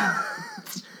 Squeeze.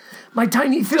 My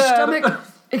tiny fish stomach,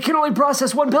 it can only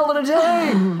process 1 pellet a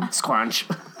day. Squanch.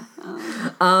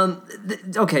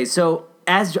 Okay, so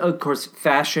as, of course,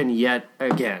 fashion yet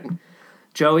again,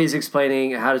 Joey's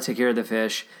explaining how to take care of the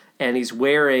fish, and he's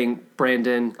wearing,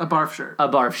 Brandon... A barf shirt. A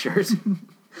barf shirt.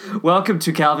 Welcome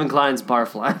to Calvin Klein's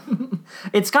Barf Line.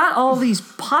 It's got all these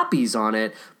poppies on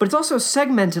it, but it's also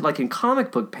segmented like in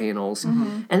comic book panels,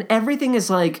 and everything is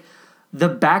like the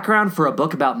background for a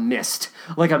book about Mist.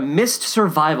 Like a Mist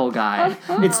survival guide.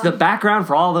 It's the background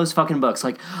for all those fucking books.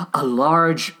 Like a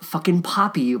large fucking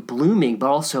poppy blooming, but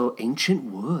also ancient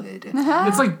wood.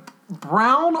 It's like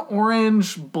brown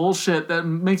orange bullshit that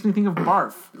makes me think of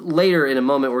barf. Later in a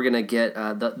moment, we're going to get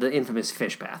the infamous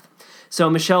fish bath. So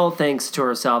Michelle thinks to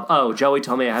herself, oh, Joey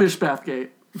told me I have Fish bath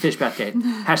gate. Fishbathgate.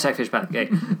 Hashtag Fishbathgate.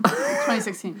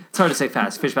 2016. It's hard to say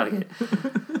fast. Fishbathgate.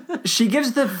 She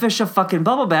gives the fish a fucking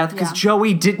bubble bath because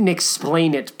Joey didn't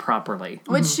explain it properly.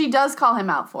 Which she does call him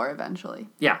out for eventually.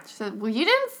 Yeah. She said, well, you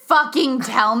didn't fucking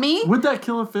tell me. Would that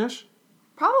kill a fish?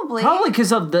 Probably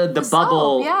because of the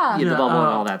bubble. soap, yeah. The bubble and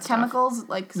all that chemicals,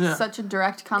 such a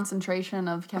direct concentration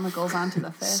of chemicals onto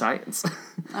the fish. Science.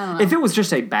 I don't know. If it was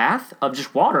just a bath of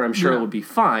just water, I'm sure it would be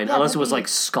fine. Yeah, unless it was like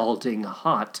scalding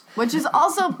hot. Which is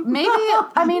also maybe,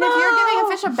 I mean, if you're giving a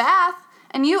fish a bath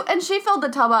and she filled the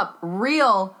tub up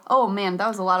oh man, that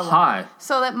was a lot of water. High.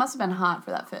 So that must have been hot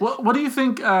for that fish. What do you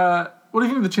think? What do you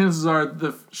think the chances are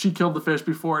she killed the fish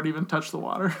before it even touched the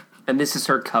water? And this is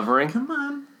her covering.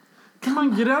 Come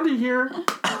on, get out of here.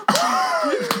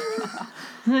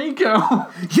 There you go.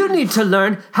 You need to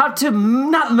learn how to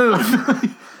not move.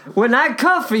 When I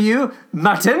call for you,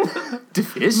 Martin, the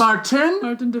fish.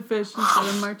 Martin the fish instead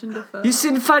of Martin the fish. You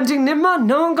seen Finding Nemo?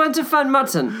 No one going to find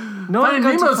Martin. No one Finding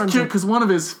going to Nemo's find cute because one of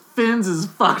his fins is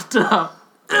fucked up.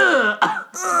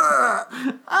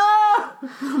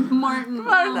 Martin.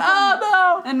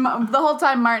 Oh no! And the whole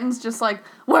time Martin's just like,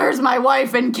 where's my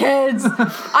wife and kids?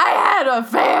 I had a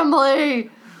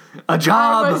family. A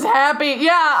job. I was happy.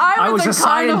 Yeah, I was a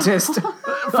scientist.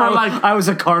 I was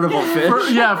a carnival fish.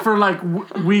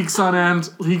 For weeks on end,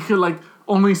 he could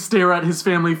only stare at his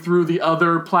family through the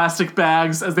other plastic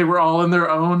bags as they were all in their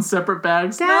own separate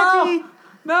bags. Daddy.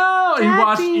 No! Daddy. He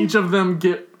watched each of them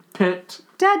get picked.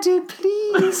 Daddy,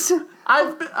 please.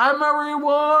 I'm a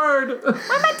reward.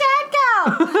 Where'd my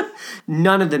dad go?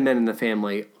 None of the men in the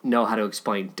family know how to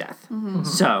explain death. Mm-hmm.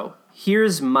 So,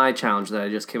 here's my challenge that I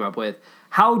just came up with.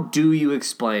 How do you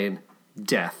explain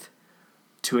death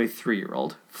to a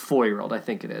 3-year-old, 4-year-old, I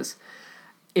think it is?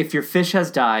 If your fish has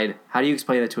died, how do you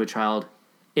explain it to a child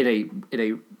in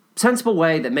a sensible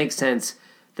way that makes sense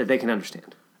that they can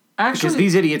understand? Because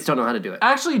these idiots don't know how to do it.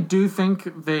 I actually do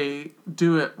think they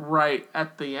do it right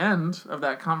at the end of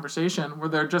that conversation where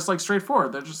they're just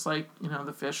straightforward. They're just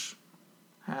the fish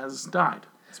has died.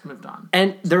 It's moved on.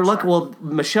 And they're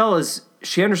Michelle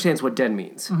she understands what dead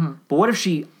means. Mm-hmm. But what if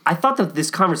I thought that this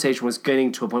conversation was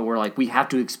getting to a point where we have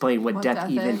to explain what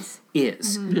death even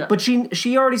is. Mm-hmm. Yeah. But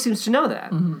she already seems to know that.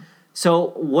 Mm-hmm. So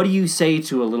what do you say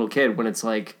to a little kid when it's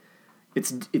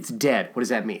it's dead? What does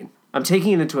that mean? I'm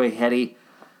taking it into a heavy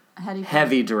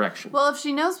direction. Well, if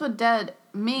she knows what dead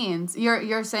means,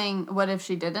 you're saying, what if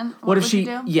she didn't? What if would she? You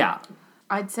do? Yeah.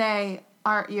 I'd say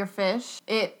your fish.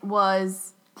 Its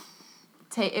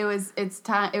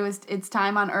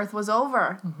time on Earth was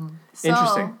over. Mm-hmm. So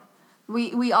interesting.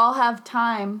 We all have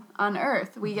time on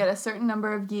Earth. We get a certain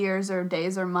number of years or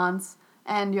days or months,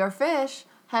 and your fish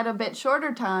had a bit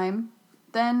shorter time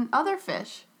than other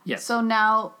fish. Yes. So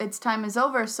now its time is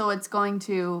over. So it's going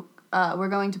to. We're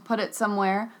going to put it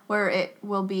somewhere where it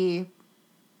will be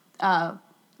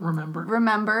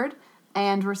remembered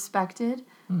and respected,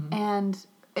 mm-hmm. and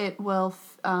it will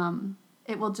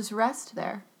just rest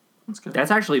there. That's good.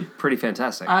 That's actually pretty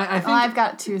fantastic. I think I've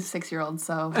got 2 6-year-olds,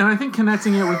 so. And I think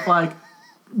connecting it with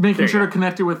making sure to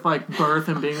connect it with birth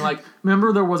and being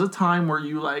remember there was a time where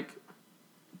you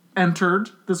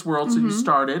entered this world, mm-hmm. so you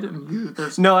started and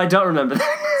there's no, I don't remember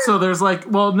that. So there's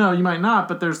no, you might not,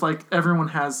 but there's everyone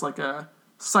has a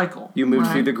cycle. You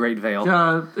moved through the Great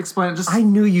Veil. Explain. Just I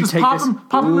knew you'd just take pop this.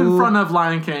 Pop them in front of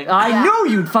Lion King. I knew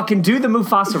you'd fucking do the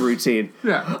Mufasa routine.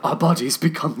 Yeah. Our bodies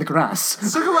become the grass.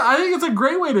 I think it's a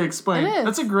great way to explain. It is.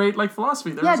 That's a great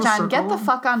philosophy. There's John, get the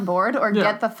fuck on board or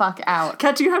get the fuck out.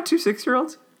 Kat, do you have 2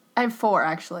 6-year-olds? I have 4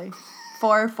 actually.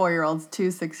 4 4-year-olds, 2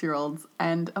 6-year-olds,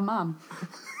 and a mom.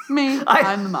 Me,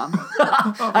 I'm the mom.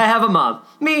 I have a mom.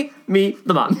 Me,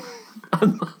 the mom.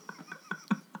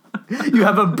 You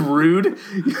have a brood?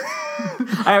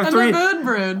 I have 3. An Abood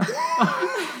brood.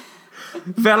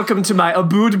 Welcome to my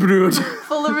Abood brood.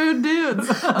 Full of rude dudes.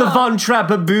 The Von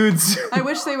Trapp Aboods. I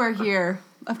wish they were here.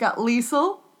 I've got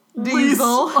Liesel,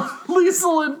 Diesel.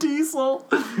 Liesel and Diesel.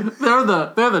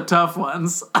 They're the tough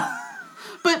ones.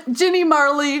 But Ginny,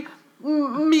 Marley,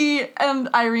 me, and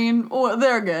Irene,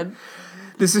 they're good.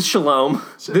 This is Shalom.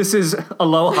 This is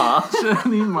Aloha.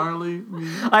 Jenny, Marley, me.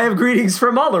 I have greetings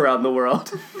from all around the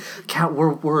world. Kat,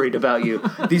 we're worried about you.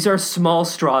 These are small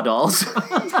straw dolls.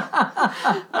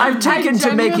 I've taken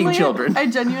to making children. I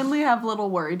genuinely have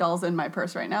little worry dolls in my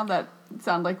purse right now that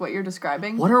sound like what you're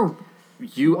describing. What are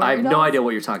you? I have no idea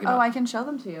what you're talking about. Oh, I can show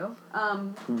them to you.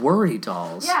 Worry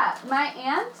dolls. Yeah, my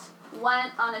aunt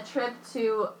went on a trip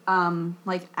to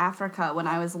Africa when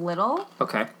I was little.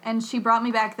 Okay. And she brought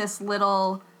me back this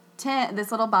little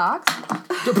box.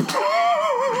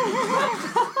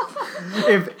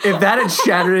 If that had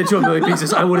shattered into a million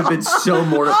pieces, I would have been so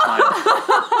mortified.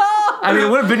 I mean, it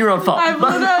would have been your own fault. I've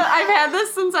had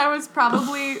this since I was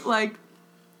probably like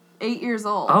 8 years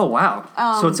old. Oh, wow.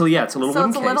 So it's a little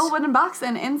wooden case. Little wooden box,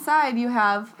 and inside you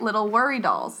have little worry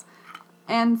dolls.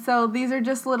 And so these are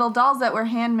just little dolls that were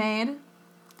handmade.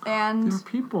 And they're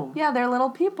people. Yeah, they're little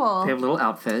people. They have little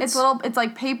outfits. It's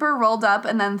like paper rolled up,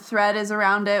 and then thread is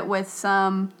around it with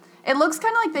some... It looks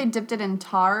kind of like they dipped it in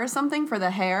tar or something for the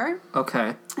hair.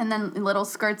 Okay. And then little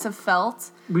skirts of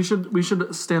felt. We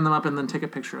should stand them up and then take a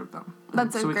picture of them.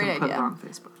 That's a great idea. So we can put it on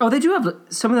Facebook. Oh, they do have...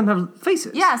 Some of them have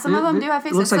faces. Yeah, some of them do have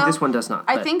faces. It looks like this one does not.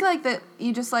 I think like that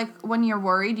you just like, when you're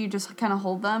worried, you just kind of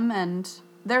hold them, and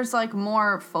there's like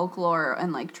more folklore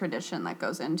and like tradition that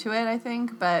goes into it, I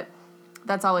think. But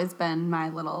that's always been my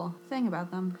little thing about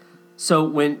them. So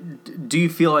do you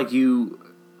feel like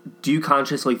do you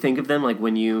consciously think of them, like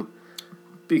when you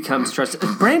become stressed?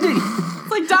 Brandon!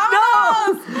 It's like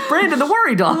dominoes! No! Brandon, the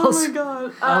worry dolls! Oh my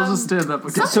god. I'll just stand up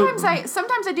again.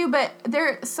 Sometimes I do, but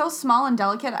they're so small and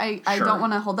delicate, I don't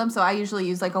want to hold them, so I usually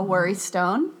use like a worry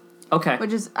stone. Okay.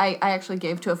 Which is, I actually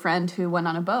gave to a friend who went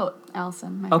on a boat,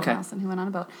 Allison, my friend Allison, who went on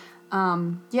a boat.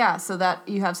 So that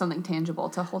you have something tangible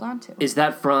to hold on to. Is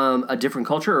that from a different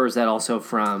culture, or is that also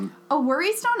from... A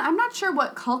worry stone? I'm not sure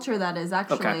what culture that is,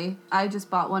 actually. Okay. I just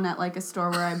bought one at like a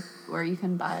store where you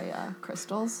can buy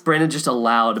crystals. Brandon just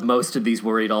allowed most of these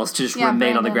worry dolls to just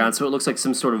remain on the ground, so it looks like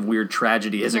some sort of weird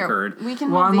tragedy has occurred. We can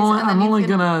move these, I'm only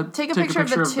gonna take a picture of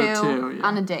the two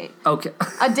on a date. Okay.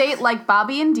 A date like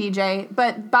Bobby and DJ,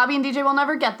 but Bobby and DJ will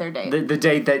never get their date. The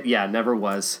date that, never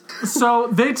was. So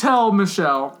they tell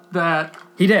Michelle that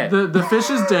he did. The fish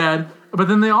is dead, but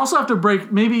then they also have to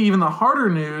break maybe even the harder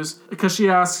news, because she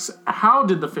asks, how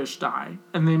did the fish die?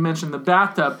 And they mention the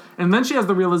bathtub, and then she has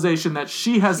the realization that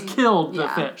she has killed the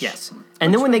fish. Yes.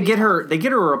 And then when they get her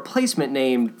a replacement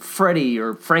named Freddie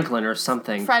or Franklin or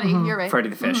something. Freddie, you're right. Freddie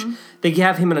the fish. They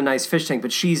have him in a nice fish tank,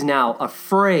 but she's now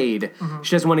afraid.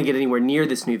 She doesn't want to get anywhere near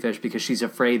this new fish because she's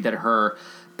afraid that her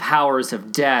powers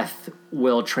of death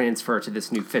will transfer to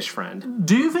this new fish friend.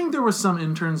 Do you think there was some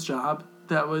intern's job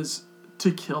that was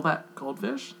to kill that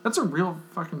goldfish? That's a real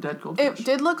fucking dead goldfish. It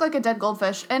did look like a dead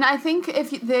goldfish. And I think if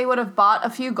they would have bought a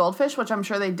few goldfish, which I'm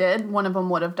sure they did, one of them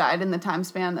would have died in the time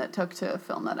span that it took to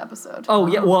film that episode. Oh,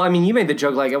 yeah. Well, I mean, you made the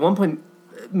joke, like, at one point,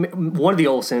 one of the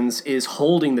Olsens is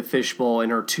holding the fishbowl in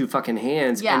her two fucking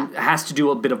hands and has to do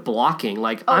a bit of blocking.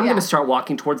 Like, I'm going to start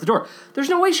walking towards the door. There's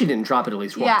no way she didn't drop it at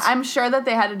least once. Yeah, I'm sure that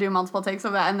they had to do multiple takes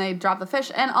of that, and they dropped the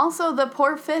fish. And also, the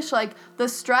poor fish, like, the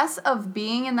stress of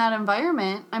being in that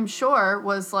environment, I'm sure,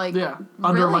 was, like, under,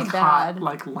 really like, bad. hot,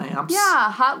 like, lamps.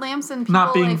 Yeah, hot lamps and people,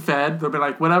 not being like, fed. They'll be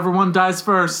like, whatever one dies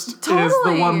first is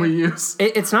the one we use.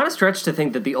 It's not a stretch to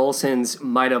think that the Olsens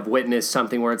might have witnessed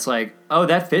something where it's like, oh,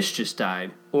 that fish just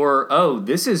died. Or, oh,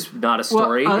 this is not a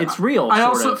story. It's real, I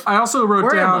also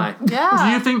wrote down, do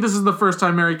you think this is the first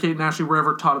time Mary-Kate and Ashley were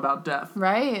ever taught about death?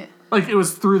 Right. Like, it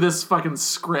was through this fucking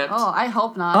script. Oh, I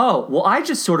hope not. Oh, well, I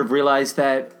just sort of realized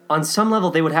that on some level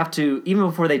they would have to, even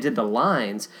before they did the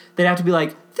lines, they'd have to be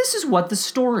like, this is what the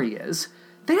story is.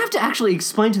 They'd have to actually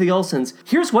explain to the Olsens,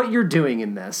 here's what you're doing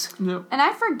in this. Yep. And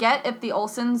I forget if the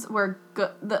Olsens were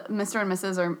good, the Mr. and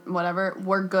Mrs. or whatever,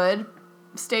 were good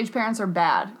stage parents or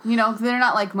bad. You know, they're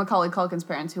not like Macaulay Culkin's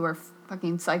parents who were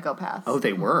fucking psychopaths. Oh,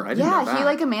 they were? I didn't know that. Yeah, he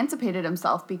like emancipated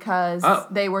himself because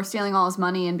they were stealing all his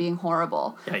money and being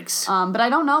horrible. Yikes. But I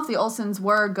don't know if the Olsens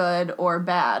were good or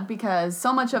bad because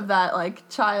so much of that like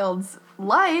child's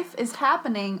life is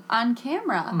happening on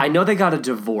camera. I know they got a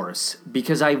divorce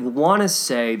because I want to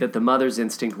say that the mother's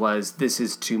instinct was this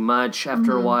is too much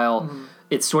after a while.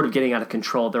 It's sort of getting out of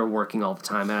control. They're working all the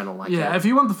time, and I don't like it. Yeah, if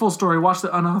you want the full story, watch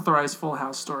the unauthorized Full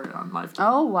House story on Life.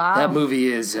 Oh, wow. That movie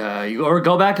is, or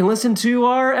go back and listen to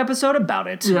our episode about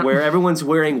it, where everyone's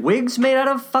wearing wigs made out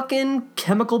of fucking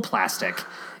chemical plastic.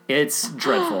 It's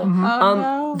dreadful.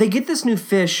 No. They get this new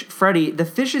fish, Freddie. The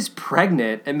fish is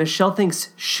pregnant, and Michelle thinks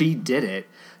she did it.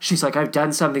 She's like, I've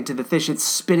done something to the fish. It's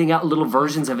spitting out little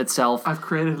versions of itself. I've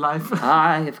created life.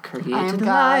 I have created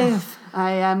life.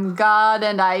 I am God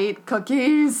and I eat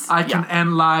cookies. I can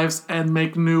end lives and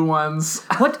make new ones.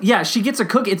 What? Yeah, she gets a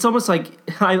cookie. It's almost like,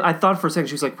 I thought for a second,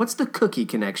 she was like, what's the cookie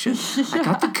connection? I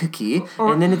got the cookie,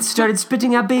 and then it started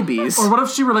spitting out babies. Or what if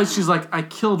she relates, she's like, I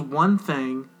killed one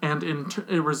thing, and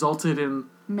it resulted in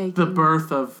the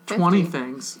birth of 20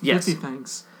 things, 50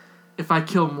 things. If I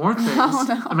kill more things,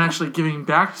 I'm actually giving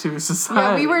back to society.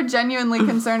 Yeah, we were genuinely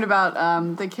concerned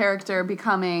about the character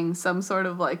becoming some sort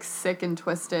of like sick and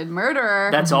twisted murderer.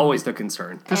 That's always the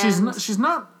concern. Because she's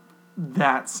not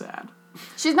that sad.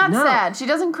 She's not sad. She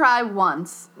doesn't cry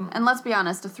once. And let's be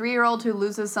honest, a 3-year-old who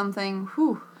loses something,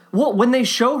 whew. Well, when they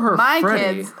show her My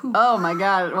Freddie, kids, oh my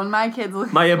god, when my kids...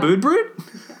 My Abood brood?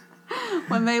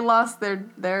 when they lost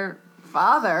their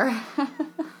father.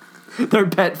 Their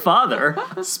pet father.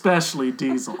 Especially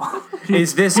Diesel.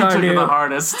 Is this He our took it new? the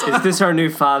hardest. Is this our new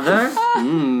father?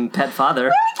 Pet father.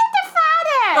 Where we get the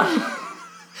father?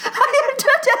 How do you do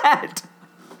that?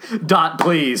 Dot,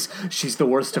 please. She's the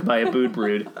worst of my Abood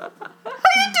brood. How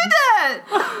do you do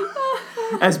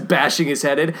that? As bashing his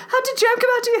head in. How did jam come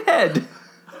out to your head?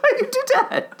 How do you do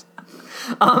that?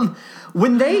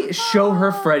 When they show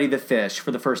her Freddy the fish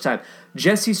for the first time,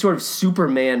 Jessie sort of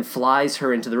Superman flies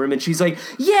her into the room and she's like,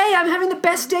 yay, I'm having the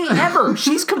best day ever.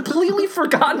 She's completely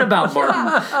forgotten about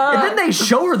Martin. And then they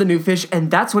show her the new fish and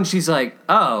that's when she's like,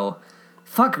 oh,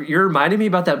 fuck, you're reminding me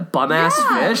about that bum-ass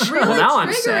fish? Really Well, now triggering,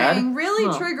 I'm sad.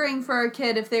 Really triggering for a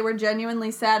kid if they were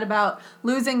genuinely sad about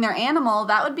losing their animal.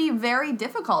 That would be very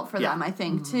difficult for them, I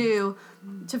think, to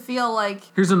feel like...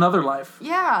 Here's another life.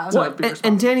 Yeah. Well,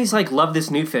 and Danny's like, love this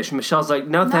new fish. And Michelle's like,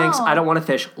 no thanks, I don't want to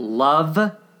fish.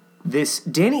 Love this.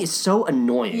 Danny is so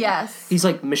annoying. Yes. He's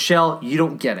like, Michelle, you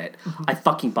don't get it. I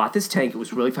fucking bought this tank. It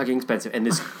was really fucking expensive. And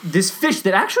this fish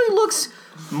that actually looks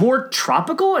more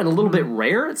tropical and a little bit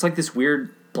rare. It's like this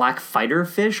weird black fighter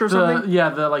fish or something.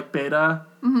 The like beta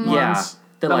ones. Yeah.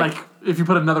 That like if you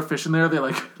put another fish in there, they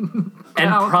like and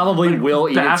probably will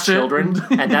eat its bash it. children.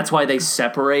 And that's why they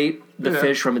separate the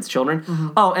fish from its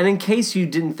children. Oh, and in case you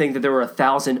didn't think that there were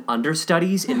 1,000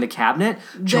 understudies in the cabinet,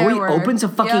 Joey opens a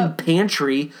fucking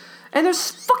pantry and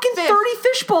there's fucking 30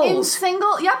 fish bowls.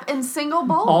 In single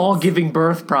bowls. All giving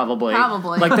birth, probably.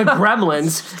 Like the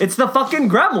gremlins. It's the fucking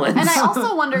gremlins. And I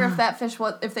also wonder if that fish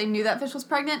if they knew that fish was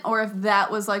pregnant, or if that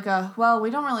was like we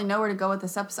don't really know where to go with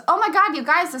this episode. Oh my god, you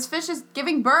guys, this fish is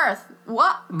giving birth.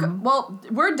 What? Well,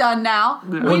 we're done now.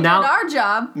 Yeah. We did our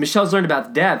job. Michelle's learned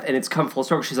about death, and it's come full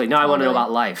circle. She's like, no, I want to know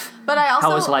about life. But I also...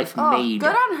 How is life made?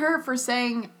 Good on her for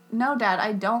saying, no, Dad,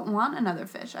 I don't want another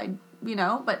fish.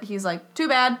 But he's like, too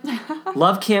bad.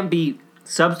 Love can't be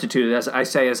substituted, as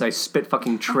I spit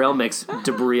fucking trail mix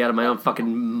debris out of my own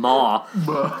fucking maw.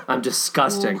 I'm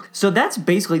disgusting. Ooh. So that's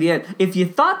basically the end. If you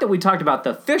thought that we talked about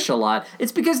the fish a lot,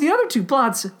 it's because the other two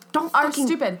plots are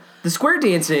stupid. The square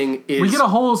dancing is we get a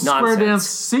whole square nonsense. dance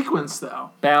sequence, though.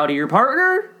 Bow to your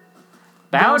partner.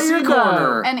 Bow to your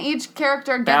corner. And each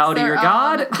character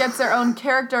gets their own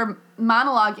character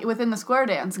monologue within the square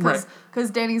dance.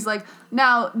 Because Danny's like,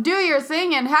 now do your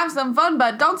thing and have some fun,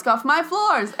 but don't scuff my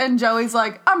floors. And Joey's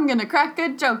like, I'm going to crack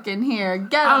a joke in here.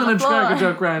 I'm going to crack a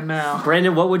joke right now.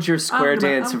 Brandon, what would your square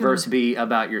dance verse be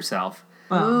about yourself?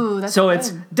 Ooh, that's so good.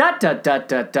 It's da da da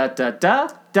da da da da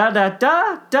da da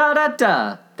da da da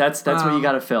da. That's what you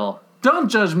got to fill. Don't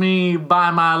judge me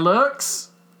by my looks.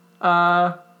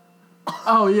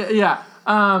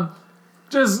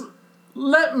 Just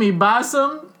let me buy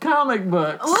some comic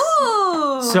books.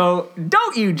 Ooh. So,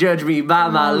 don't you judge me by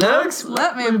my looks.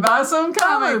 Let me buy some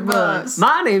comic books.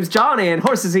 My name's John and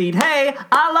horses eat hay.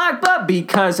 I like butt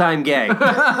because I'm gay.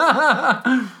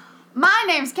 My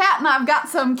name's Cat and I've got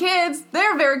some kids.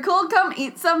 They're very cool. Come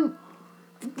eat some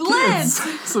lids.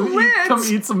 Come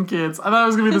eat some kids. I thought it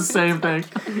was going to be the same thing.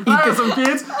 I got some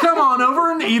kids. Come on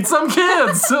over and eat some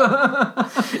kids.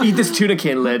 Eat this tuna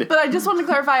can lid. But I just want to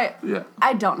clarify,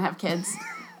 I don't have kids.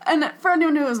 And for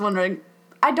anyone who was wondering,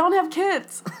 I don't have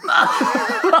kids.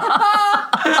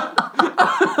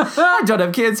 I don't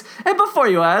have kids. And before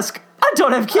you ask, I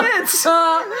don't have kids.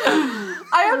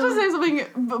 I have to say something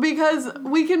because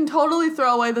we can totally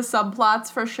throw away the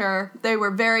subplots for sure. They were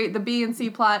the B and C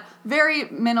plot, very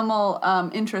minimal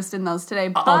interest in those today.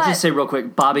 But I'll just say real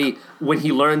quick, Bobby, when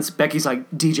he learns, Becky's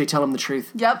like, DJ, tell him the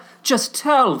truth. Yep. Just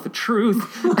tell the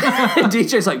truth. And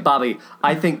DJ's like, Bobby,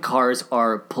 I think cars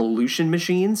are pollution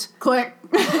machines. Click.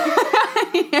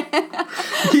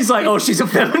 He's like, oh, she's a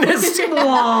feminist.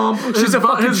 She's a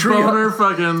fucking trio.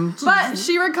 But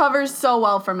she recovers so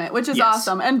well from it, which is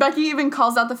awesome. And Becky even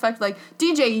calls out the fact, like,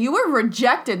 DJ, you were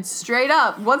rejected straight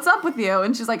up. What's up with you?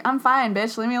 And she's like, I'm fine,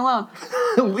 bitch. Leave me alone.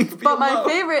 My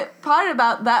favorite part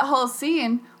about that whole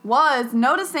scene was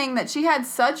noticing that she had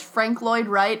such Frank Lloyd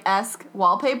Wright-esque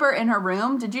wallpaper in her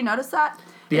room. Did you notice that?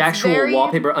 The actual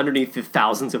wallpaper underneath the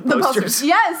thousands of posters.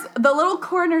 Yes, the little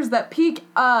corners that peek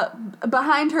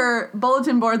behind her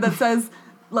bulletin board that says,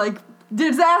 like,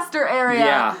 disaster area.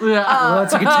 Yeah. Well,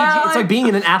 it's like being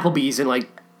in an Applebee's in, like,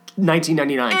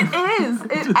 1999. It is.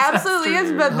 It absolutely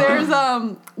is. But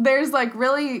there's like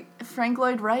really Frank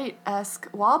Lloyd Wright-esque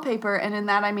wallpaper, and in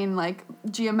that I mean like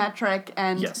geometric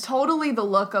and totally the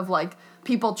look of like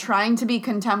people trying to be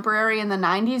contemporary in the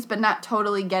 90s, but not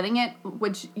totally getting it,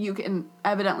 which you can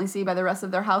evidently see by the rest of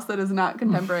their house that is not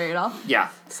contemporary at all. Yeah.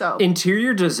 So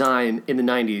interior design in the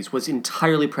 90s was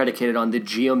entirely predicated on the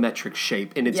geometric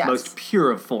shape in its most pure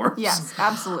of forms. Yes,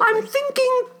 absolutely. I'm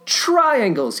thinking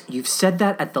triangles. You've said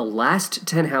that at the last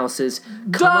 10 houses.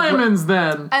 Diamonds,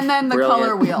 then. And then the Brilliant.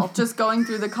 color wheel. Just going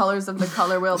through the colors of the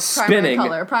color wheel. Spinning.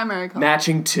 Primary color.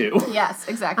 Matching 2. Yes,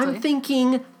 exactly. I'm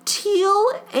thinking teal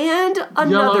and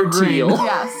another Yellow-green. teal.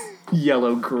 Yes.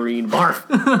 Yellow, green, barf.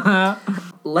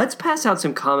 Let's pass out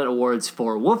some comment awards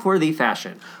for Woof-worthy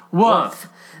fashion. Woof.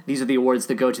 These are the awards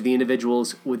that go to the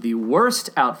individuals with the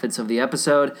worst outfits of the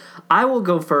episode. I will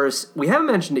go first. We haven't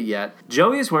mentioned it yet.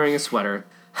 Joey is wearing a sweater.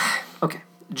 Okay.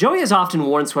 Joey has often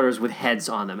worn sweaters with heads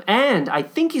on them, and I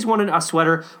think he's worn a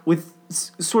sweater with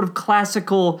sort of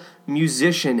classical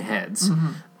musician heads.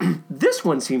 This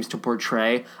one seems to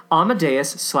portray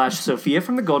Amadeus / Sophia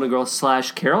from the Golden Girls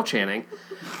 / Carol Channing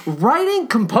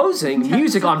composing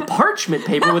music on parchment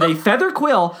paper with a feather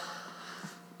quill,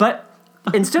 but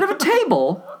instead of a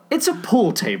table, it's a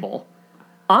pool table.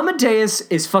 Amadeus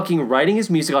is fucking writing his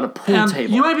music on a pool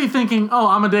table. You might be thinking, oh,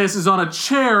 Amadeus is on a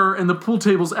chair and the pool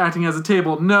table's acting as a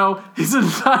table. No, his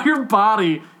entire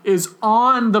body is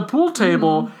on the pool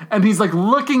table and he's like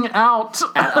looking out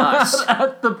At us.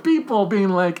 at the people being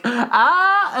like,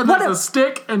 and What there's a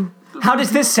stick and... How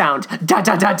does this sound? Da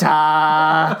da da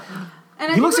da.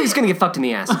 And I He looks like think he's gonna get fucked in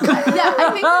the ass. I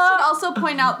think we should also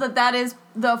point out that is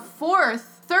the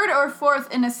third or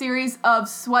fourth in a series of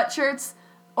sweatshirts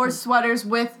or sweaters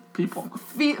with people.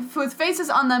 With faces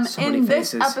on them So many in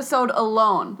this faces. episode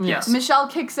alone. Yes. Michelle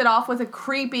kicks it off with a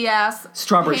creepy ass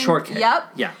Strawberry pink- shortcake.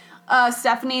 Yep. Yeah.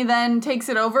 Stephanie then takes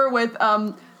it over with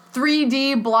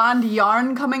 3D blonde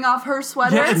yarn coming off her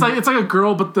sweater. Yeah, it's like a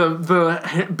girl, but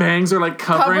the bangs are like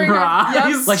covering her eyes.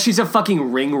 Yep. Like she's a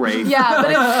fucking ring wraith. Yeah,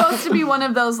 but it's supposed to be one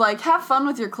of those like have fun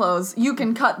with your clothes. You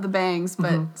can cut the bangs,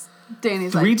 but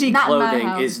Danny's 3D like not in my clothing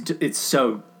house. it's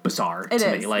so bizarre It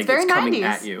to is. me. Like It's very it's coming 90s.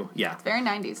 at you. Yeah. Very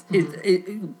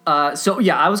 90s. So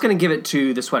yeah, I was gonna give it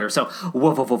to the sweater. So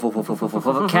woof woof woof woof woof woof woof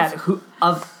woof. Cat, who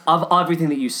of everything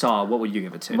that you saw, what would you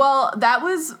give it to? Well, that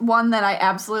was one that I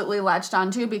absolutely latched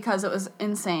onto because it was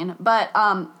insane. But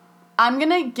I'm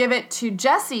gonna give it to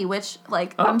Jesse, which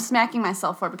I'm smacking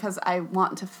myself for because I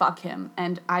want to fuck him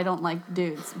and I don't like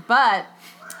dudes. But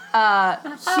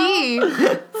he,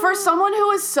 for someone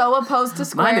who is so opposed to My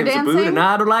square name's dancing, Abood and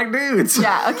I don't like dudes.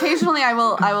 yeah, occasionally I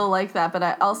will like that, but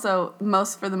I also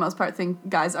for the most part think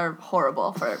guys are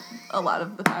horrible for a lot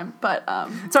of the time. But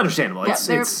It's understandable. yeah,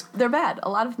 It's they're bad. A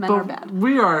lot of men are bad.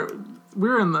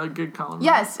 We're in the good column.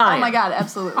 Yes. I Oh my am. god,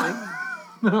 absolutely.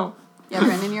 No. Yeah,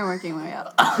 Brandon, you're working way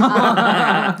up.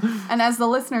 And as the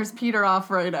listeners peter off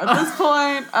right at this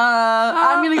point,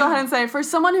 I'm going to go ahead and say, for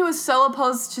someone who is so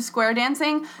opposed to square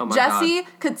dancing, Oh my Jesse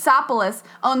Katsopoulos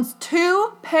owns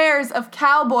 2 pairs of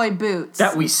cowboy boots.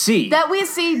 that we see. That we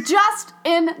see just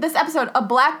in this episode, a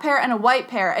black pair and a white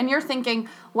pair. And you're thinking,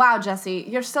 wow, Jesse,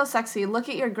 you're so sexy. Look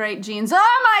at your great jeans.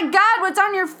 Oh my God, what's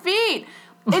on your feet?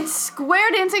 It's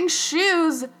square dancing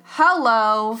shoes.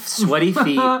 Hello. Sweaty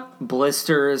feet,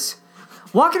 blisters,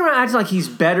 walking around acting like he's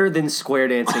better than square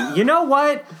dancing. You know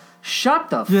what? Shut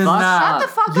the You're fuck not. up. Shut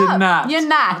the fuck You're up. not. You're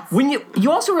not. When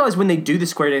you also realize when they do the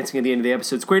square dancing at the end of the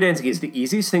episode, square dancing is the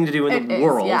easiest thing to do in It the is,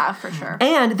 world. yeah, for sure.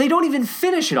 And they don't even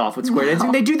finish it off with square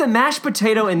dancing. They do the mashed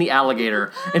potato and the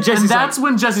alligator. And Jesse's And that's like,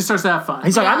 when Jesse starts to have fun.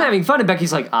 he's like, I'm Yeah. having fun. And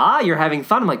Becky's like, you're having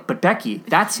fun. I'm like, but Becky,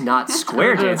 that's not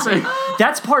square dancing.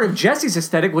 That's part of Jesse's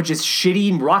aesthetic, which is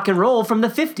shitty rock and roll from the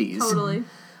 50s. Totally.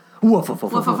 Woof, woof,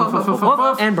 woof, woof, woof, woof, woof,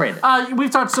 woof. And Brandon. We've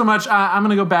talked so much. I'm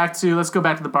gonna let's go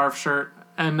back to the barf shirt,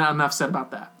 and enough said about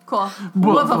that. Cool.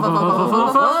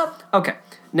 Okay.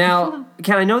 Now,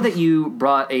 Ken, I know that you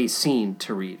brought a scene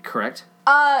to read, correct?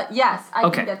 Yes, I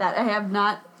Okay. can get that. I have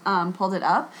not pulled it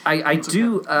up. I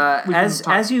do. We can As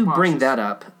talk you bring watches. that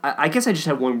up, I guess I just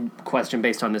have one question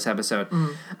based on this episode.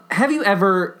 Have you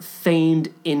ever feigned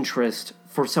interest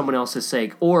for someone else's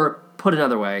sake, or put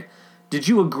another way, did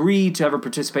you agree to ever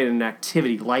participate in an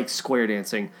activity like square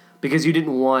dancing because you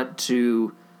didn't want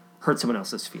to hurt someone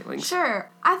else's feelings?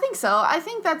 Sure. I think so. I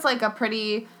think that's like a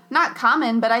pretty, not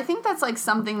common, but I think that's like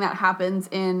something that happens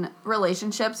in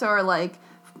relationships or like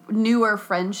newer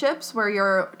friendships where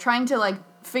you're trying to like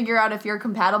figure out if you're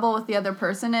compatible with the other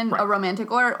person in a romantic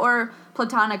or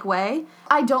platonic way.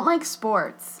 I don't like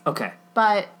sports. Okay.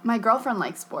 But my girlfriend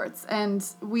likes sports, and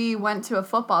we went to a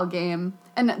football game,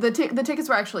 and the tickets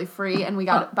were actually free, and we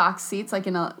got box seats, like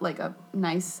in a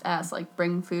nice ass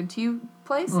bring food to you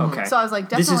place. Okay. So I was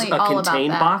definitely this is a all about that.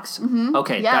 contained box. Mm-hmm.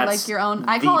 Okay. Yeah, that's your own.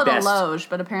 I call it a loge,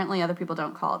 but apparently other people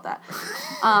don't call it that.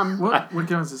 What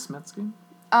game is this, Mets game?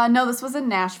 No, this was in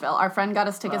Nashville. Our friend got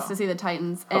us tickets to see the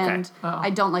Titans, and I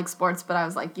don't like sports, but I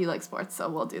was like, you like sports, so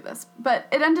we'll do this. But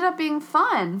it ended up being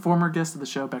fun. Former guest of the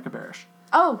show, Becca Barish.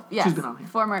 Oh, yes. She's been on here.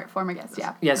 Former guest,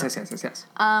 yeah. Yes. Woof,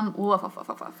 woof, woof,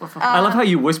 woof, woof. I love how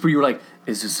you whisper. You were like,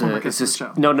 "Is this Former a? Is guest of this the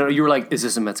show. no? You were like, "Is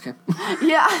this a Mets game?"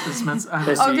 Yeah. This Mets,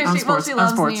 Okay, she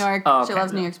loves New York. Oh, okay. She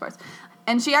loves New York sports.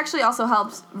 And she actually also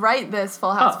helps write this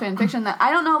Full House fan fiction that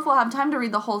I don't know if we'll have time to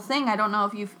read the whole thing. I don't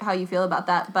know if how you feel about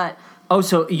that, but... Oh,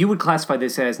 so you would classify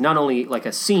this as not only like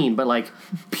a scene, but like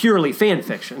purely fan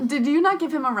fiction. Did you not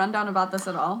give him a rundown about this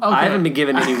at all? Okay. I haven't been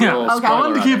given any real Okay. I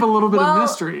wanted to keep a little bit of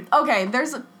mystery. Okay,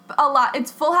 there's a lot.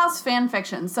 It's Full House fan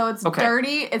fiction, so it's Okay.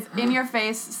 dirty, it's in your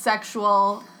face,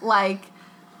 sexual,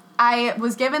 I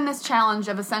was given this challenge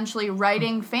of essentially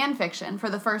writing fan fiction for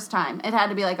the first time. It had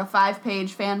to be like a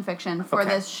 5-page fan fiction for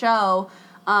this show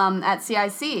at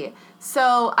CIC.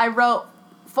 So I wrote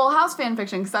Full House fan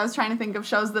fiction because I was trying to think of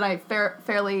shows that I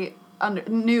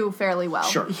knew fairly well.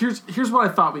 Sure. Here's what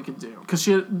I thought we could do, because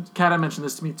Kat had mentioned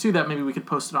this to me too, that maybe we could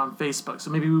post it on Facebook. So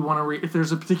maybe we want to read, if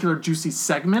there's a particular juicy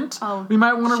segment we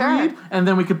might want to read, and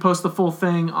then we could post the full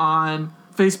thing on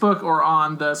Facebook or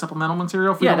on the supplemental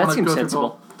material if we don't want to go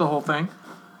through the whole thing.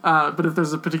 But if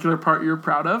there's a particular part you're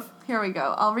proud of. Here we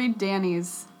go. I'll read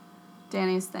Danny's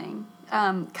thing.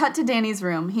 Cut to Danny's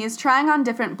room. He is trying on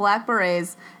different black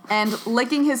berets and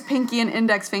licking his pinky and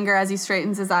index finger as he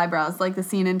straightens his eyebrows, like the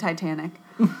scene in Titanic.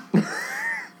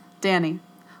 Danny.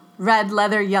 Red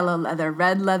leather, yellow leather,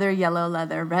 red leather, yellow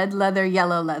leather, red leather,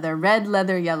 yellow leather, red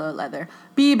leather, yellow leather.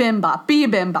 Bee bim bop,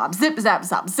 zip zap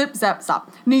zop, zip zap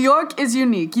zop. New York is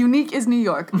unique, unique is New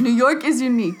York. New York is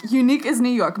unique, unique is New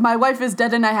York. My wife is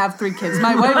dead and I have 3 kids.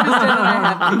 My wife is dead and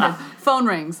I have 3 kids. Phone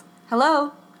rings.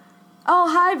 Hello? Oh,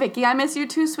 hi, Vicky. I miss you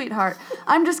too, sweetheart.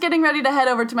 I'm just getting ready to head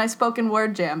over to my spoken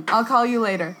word jam. I'll call you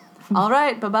later. All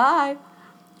right, bye-bye.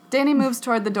 Danny moves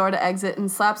toward the door to exit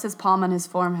and slaps his palm on his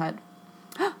forehead.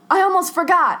 I almost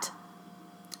forgot!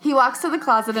 He walks to the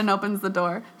closet and opens the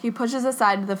door. He pushes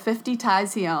aside the 50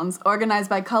 ties he owns, organized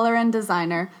by color and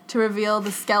designer, to reveal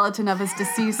the skeleton of his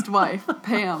deceased wife,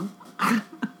 Pam.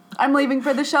 I'm leaving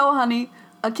for the show, honey.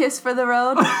 A kiss for the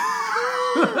road.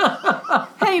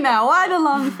 Hey now, why the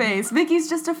long face? Vicky's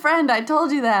just a friend, I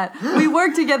told you that. We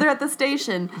work together at the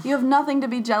station. You have nothing to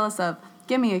be jealous of.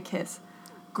 Give me a kiss.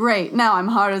 Great, now I'm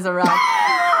hard as a rock.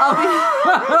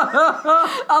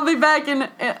 I'll be back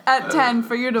at 10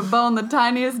 for you to bone the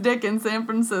tiniest dick in San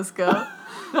Francisco.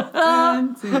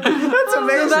 That's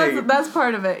amazing. So that's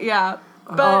part of it, yeah.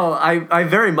 But I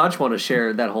very much want to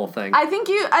share that whole thing. I think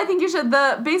you should.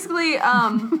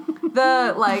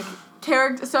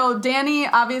 Character. So Danny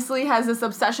obviously has this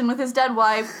obsession with his dead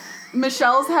wife.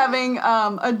 Michelle's having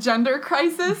a gender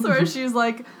crisis where she's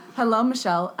like, hello,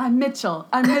 Michelle. I'm Mitchell.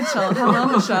 Hello,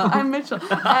 Michelle. I'm Mitchell.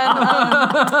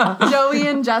 And Joey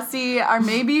and Jesse are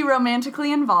maybe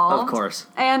romantically involved. Of course.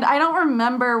 And I don't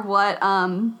remember what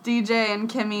DJ and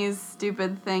Kimmy's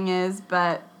stupid thing is,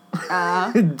 but...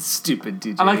 Stupid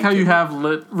DJ. I like how you have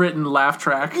written laugh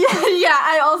track. Yeah,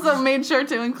 I also made sure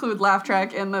to include laugh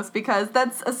track in this because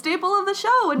that's a staple of the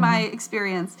show in my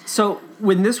experience. So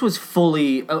when this was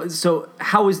fully... so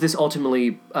how was this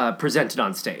ultimately presented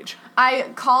on stage?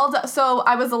 I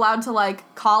was allowed to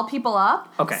call people up.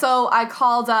 Okay. So I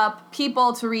called up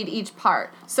people to read each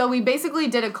part. So we basically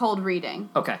did a cold reading.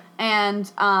 Okay. And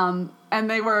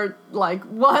they were like,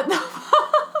 what the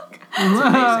fuck?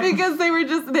 Because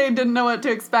they didn't know what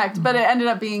to expect, but it ended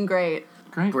up being great.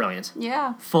 Great. Brilliant.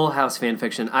 Yeah. Full House fan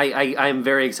fiction. I'm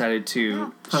very excited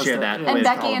to share that with And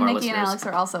Becky all of and our Nikki listeners. and Alex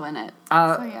are also in it.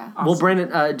 So yeah. Well,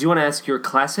 Brandon, do you want to ask your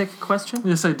classic question?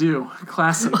 Yes, I do.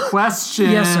 Classic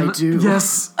question. Yes, I do.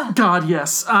 Yes. God,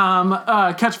 yes.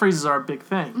 Catchphrases are a big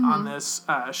thing on this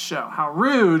show. How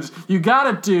rude. You got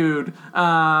it, dude.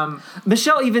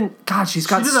 Michelle even, God, she's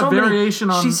got did so a variation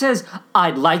many. on... She says,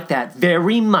 I'd like that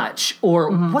very much.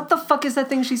 Or what the fuck is that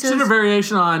thing she says? She did a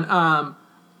variation on...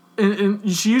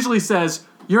 and she usually says,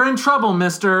 you're in trouble,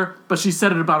 mister. But she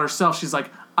said it about herself. She's like,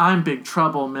 I'm big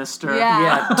trouble, mister. Yeah.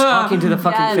 Yeah, talking to the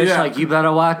fucking fish Yeah. like, you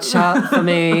better watch out for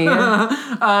me.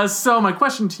 So my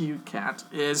question to you, Kat,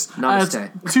 is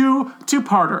Namaste.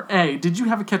 Two-parter. A, did you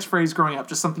have a catchphrase growing up?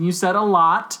 Just something you said a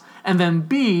lot. And then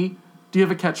B, do you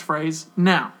have a catchphrase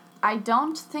now? I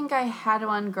don't think I had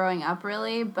one growing up,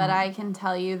 really, but I can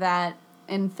tell you that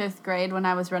in 5th grade when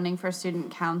I was running for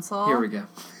student council. Here we go.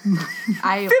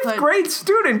 Fifth grade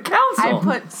student council. I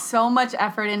put so much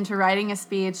effort into writing a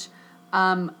speech.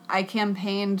 I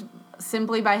campaigned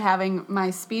simply by having my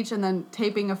speech and then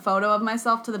taping a photo of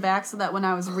myself to the back so that when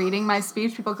I was reading my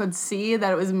speech, people could see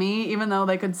that it was me, even though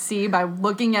they could see by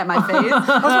looking at my face. I was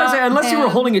about to say, unless you were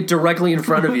holding it directly in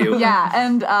front of you. Yeah,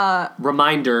 and...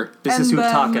 Reminder, this is who's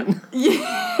talking. Yeah.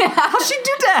 How'd she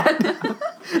do that?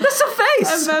 That's a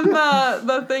face. And then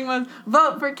the thing was,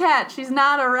 vote for Cat, she's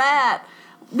not a rat.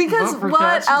 Because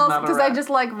what else? Because I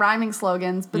just like rhyming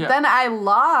slogans. But then I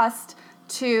lost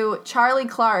to Charlie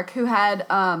Clark, who had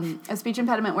a speech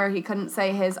impediment where he couldn't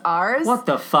say his R's. What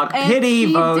the fuck? And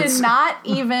Pity votes. He did not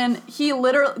even, she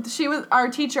was our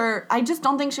teacher. I just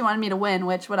don't think she wanted me to win,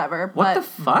 which whatever. What the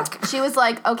fuck? She was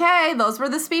like, okay, those were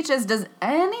the speeches. Does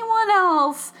anyone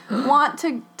else want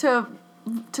to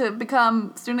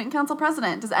become student council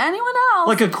president? Does anyone else?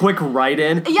 Like a quick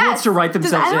write-in? Yes. Who wants to write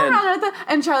themselves in?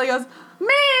 And Charlie goes, me!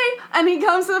 And he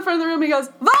comes to the front of the room and he goes,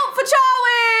 vote for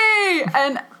Charlie!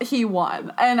 And he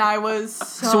won. And I was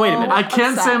so wait a minute. I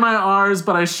can't upset. say my R's,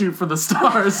 but I shoot for the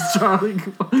stars, Charlie.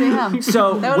 Damn.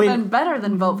 So that would have been better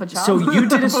than vote for Charlie. So you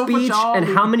did a Vote for speech, and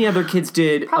Charlie. how many other kids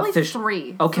did? Probably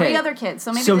 3. Okay. 3 other kids.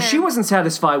 So maybe So she wasn't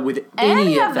satisfied with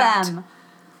any of that. them.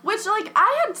 Which, like,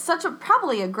 I had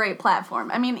probably a great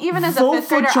platform. I mean, even as Vote a 5th for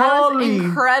grader, I Charlie.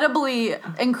 was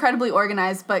incredibly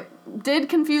organized, but did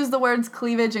confuse the words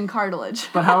cleavage and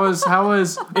cartilage. But how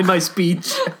was In my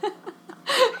speech.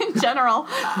 In general,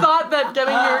 thought that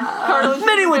getting your cartilage...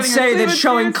 Many would getting your say that cleavage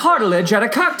showing pierced. cartilage at a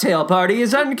cocktail party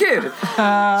is uncouth.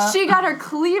 She got her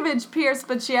cleavage pierced,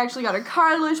 but she actually got her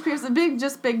cartilage pierced. A big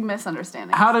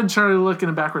misunderstanding. how did Charlie look in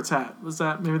a backwards hat?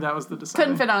 Maybe that was the deciding?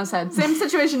 Couldn't fit on his head. Same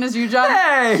situation as you, John.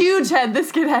 Hey! Huge head.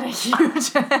 This kid had a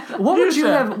huge head. What would you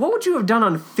Huge have? What would you have done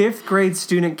on 5th grade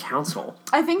student council?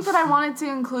 I think that I wanted to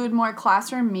include more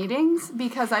classroom meetings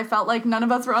because I felt like none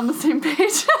of us were on the same page.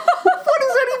 What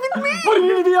does that even mean? What do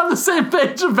you need to be on the same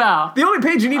page about? The only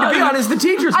page you need to be on is the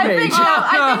teacher's I page. think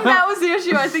that was the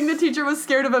issue. I think the teacher was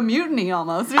scared of a mutiny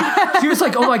almost. She was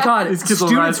like, "Oh my god, These kids will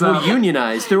students rise will up."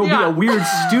 unionize. There will be Yeah. a weird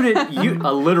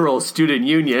a literal student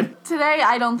union." Today,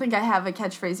 I don't think I have a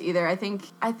catchphrase either. I think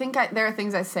there are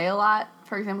things I say a lot.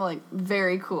 For example, like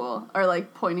very cool, or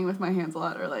like pointing with my hands a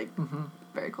lot, or like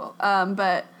very cool.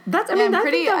 But That's. I yeah, mean, I'm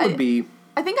I think that would be.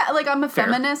 I think I'm a Fair.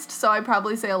 feminist, so I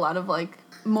probably say a lot of like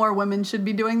more women should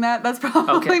be doing that. That's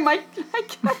probably Okay. my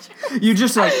catchphrase. You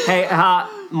just like, hey,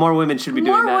 more women should be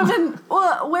doing More that. women.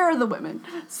 Well, where are the women?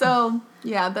 So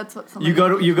yeah, that's what. You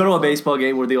go to a baseball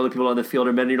game where the only people on the field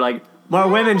are men, and you're like, more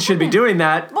women should be doing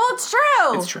that. Well, it's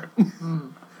true. It's true.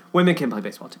 Women can play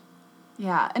baseball too.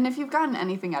 Yeah, and if you've gotten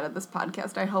anything out of this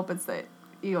podcast, I hope it's that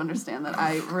you understand that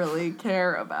I really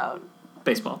care about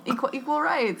Baseball equal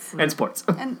rights. and sports.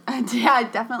 And yeah,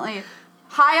 definitely.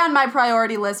 High on my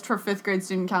priority list for 5th grade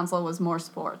student council was more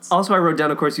sports. Also, I wrote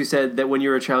down, of course, you said that when you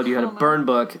were a child you had a burn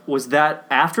book. Was that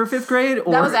after 5th grade?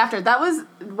 Or? That was after. That was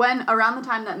when around the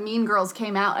time that Mean Girls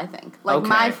came out, I think. Like Okay.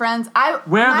 my friends,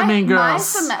 Where are the Mean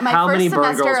Girls? My How first many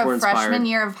burn semester girls were of inspired? freshman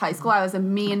year of high school, I was a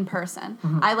mean person.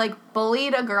 I like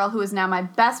bullied a girl who is now my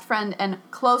best friend and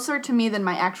closer to me than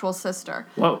my actual sister.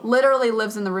 Whoa. Literally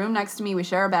lives in the room next to me. We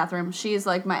share a bathroom. She's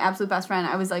like my absolute best friend.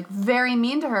 I was like very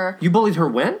mean to her. You bullied her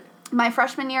when? My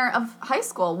freshman year of high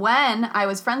school, when I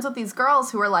was friends with these girls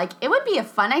who were like, it would be a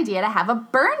fun idea to have a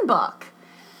burn book.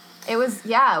 It was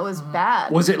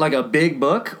bad. Was it like a big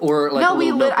book or like No, a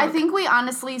little notebook? I think we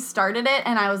honestly started it,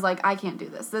 and I was like, I can't do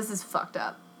this. This is fucked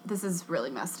up. This is really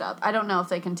messed up. I don't know if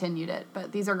they continued it,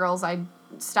 but these are girls I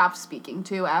stopped speaking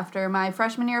to after my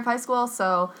freshman year of high school,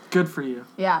 so... Good for you.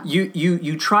 Yeah.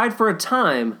 You tried for a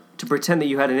time to pretend that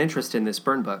you had an interest in this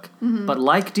burn book, but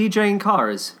like DJing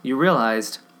cars, you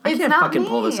realized... I It's can't not fucking me.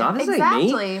 pull this off. This ain't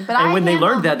Exactly, me. but and I when they learned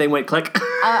handled- that, they went click.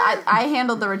 I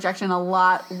handled the rejection a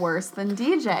lot worse than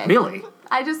DJ. Really?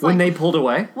 I just, When like... they pulled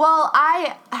away? Well,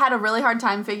 I had a really hard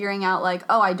time figuring out, like,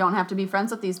 oh, I don't have to be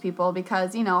friends with these people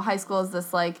because, you know, high school is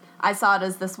this, like, I saw it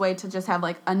as this way to just have,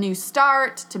 like, a new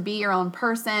start, to be your own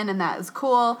person, and that is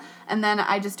cool. And then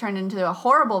I just turned into a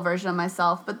horrible version of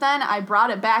myself. But then I brought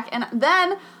it back and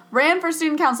then ran for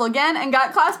student council again and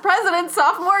got class president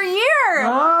sophomore year.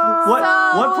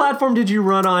 What platform did you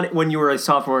run on when you were a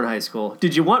sophomore in high school?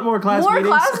 Did you want more class meetings?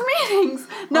 More class meetings.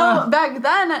 No, back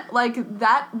then, like,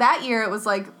 that year, it was,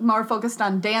 like, more focused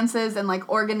on dances and, like,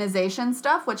 organization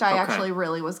stuff, which I actually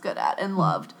really was good at and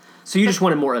loved. So you just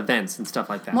wanted more events and stuff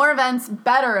like that. More events,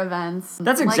 better events.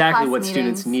 That's like exactly class what meetings.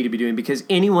 students need to be doing, because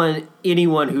anyone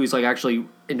who's like actually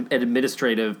an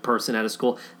administrative person at a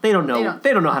school, they don't know how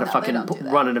to they fucking don't do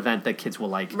that. run an event that kids will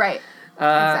like. Right.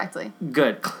 Exactly.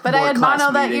 Good. But More I had class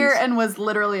mono that meetings. year and was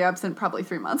literally absent probably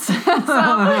 3 months. So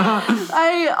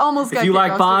I almost got If you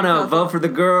like kicked off Bono, student vote for the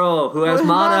girl who has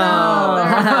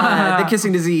mono. The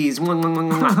kissing disease.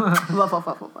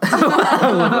 council.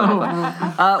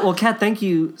 Well, Kat, thank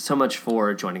you so much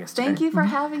for joining us today. Thank you for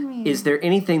having me. Is there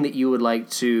anything that you would like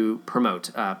to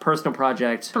promote? Personal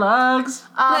project? Plugs.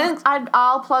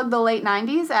 I'll plug the late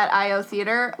 90s at IO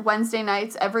Theater Wednesday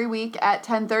nights every week at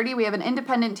 10:30. We have an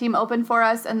independent team open for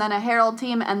us, and then a Herald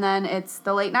team, and then it's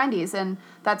the late 90s, and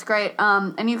that's great.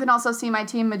 And you can also see my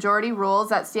team Majority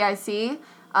Rules at CIC.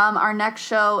 Our next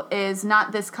show is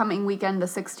not this coming weekend, the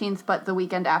 16th, but the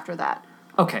weekend after that.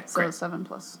 Okay, So great. 7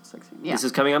 plus 16. Yeah. This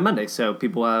is coming on Monday, so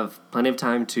people have plenty of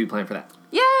time to plan for that.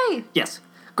 Yay! Yes,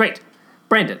 great.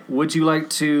 Brandon, would you like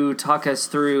to talk us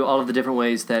through all of the different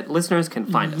ways that listeners can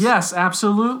find us? Yes,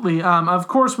 absolutely. Of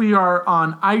course, we are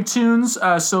on iTunes,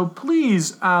 so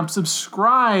please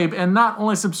subscribe, and not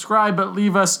only subscribe, but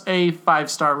leave us a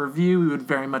 5-star review. We would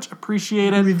very much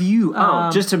appreciate it. Review.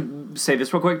 Just to say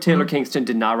this real quick, Taylor Kingston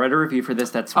did not write a review for this.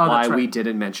 That's why right. we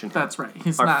didn't mention him. That's right.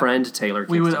 He's Our not, friend Taylor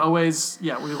Kingston. we will always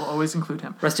include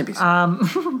him. Rest in peace.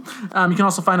 You can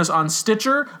also find us on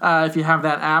Stitcher. If you have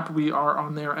that app, we are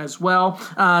on there as well.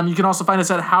 You can also find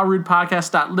us at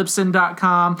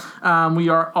howrudepodcast.libsyn.com. We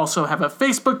also have a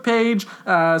Facebook page,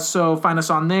 so find us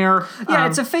on there. Yeah,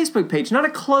 it's a Facebook page, not a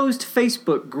closed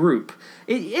Facebook group.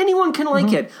 Anyone can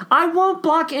like it. I won't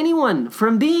block anyone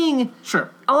from being Sure.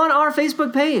 on our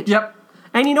Facebook page. Yep.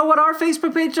 And you know what our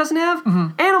Facebook page doesn't have?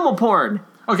 Animal porn.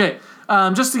 Okay,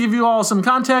 just to give you all some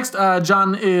context,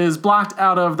 John is blocked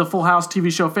out of the Full House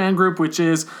TV show fan group, which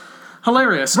is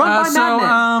hilarious. Run by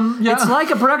Mad Men. Yeah. It's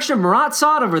like a production of Marat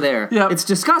Sod over there. Yep. It's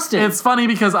disgusting. It's funny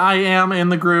because I am in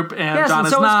the group and Yes, John and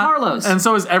is so is not. Carlos. And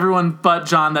so is everyone but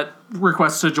John that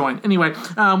requests to join. Anyway,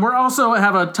 we also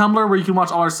have a Tumblr where you can watch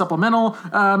all our supplemental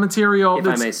material. if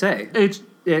I may say. H-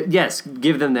 Yes,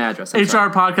 give them the address. I'm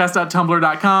sorry.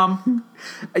 hrpodcast.tumblr.com.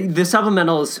 The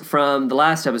supplementals from the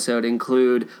last episode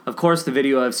include, of course, the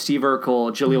video of Steve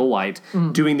Urkel, Jaleel White,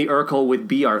 doing the Urkel with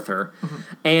B. Arthur,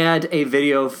 and a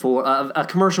video for a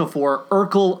commercial for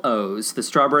Urkel O's, the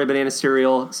strawberry banana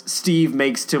cereal Steve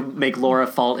makes to make Laura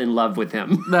fall in love with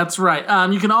him. That's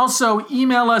right. You can also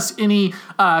email us any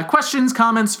questions,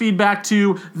 comments, feedback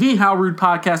to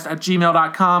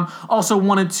thehowrudepodcast@gmail.com. Also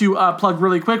wanted to plug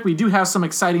really quick, we do have some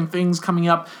exciting things coming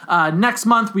up. Next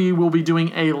month, we will be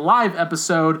doing a live episode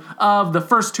of the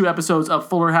first 2 episodes of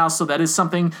Fuller House, so that is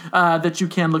something that you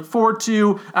can look forward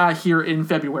to here in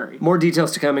February. More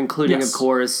details to come, including, Yes. of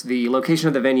course, the location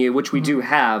of the venue, which we do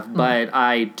have, but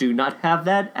I do not have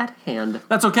that at hand.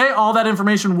 That's okay. All that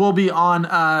information will be on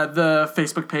the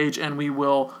Facebook page, and we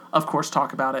will, of course,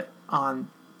 talk about it on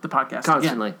the podcast.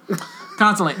 Constantly. Again.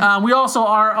 Constantly. We also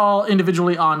are all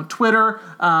individually on Twitter.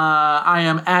 I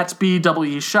am at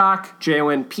BWEShock.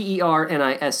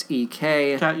 JONPERNISEK.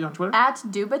 Kat, you on Twitter? At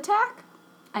Dubatak?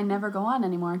 I never go on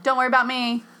anymore. Don't worry about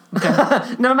me.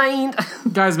 Never mind.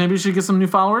 Guys, maybe you should get some new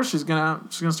followers. She's gonna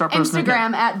start posting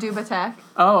again. Instagram at Dubatak.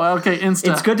 Oh, okay. Insta.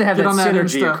 It's good to have Get that on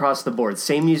synergy Insta. across the board.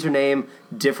 Same username,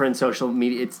 different social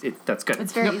media. That's good.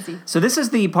 It's very easy. So this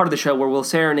is the part of the show where we'll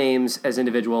say our names as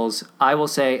individuals. I will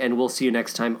say, and we'll see you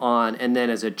next time on. And then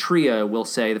as a trio, we'll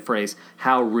say the phrase,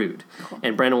 how rude. Cool.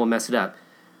 And Brandon will mess it up.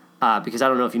 Because I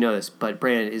don't know if you know this, but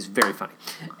Brandon is very funny.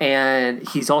 And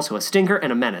he's also a stinker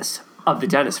and a menace of the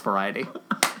dentist variety.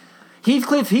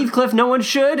 Heathcliff, no one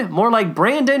should. More like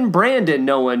Brandon,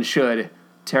 no one should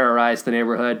terrorize the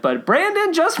neighborhood. But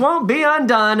Brandon just won't be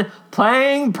undone,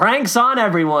 playing pranks on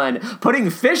everyone,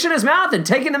 putting fish in his mouth and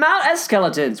taking them out as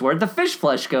skeletons. Where'd the fish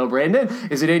flesh go, Brandon?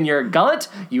 Is it in your gullet,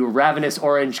 you ravenous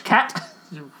orange cat?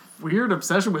 Your weird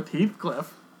obsession with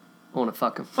Heathcliff. I want to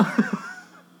fuck him.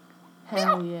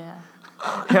 Hell yeah.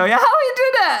 Hell yeah, how you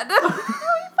do that?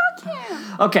 Fuck him.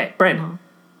 Okay, Brandon.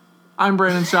 I'm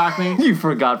Brandon Shockney. You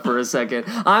forgot for a second.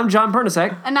 I'm John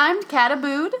Pernisek. And I'm Cat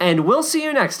Abood. And we'll see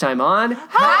you next time on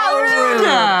How Rude!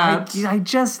 I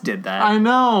just did that. I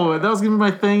know. That was going to be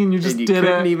my thing, and you just and you did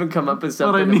couldn't it. even come up with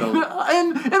But I something. need,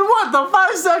 and what, the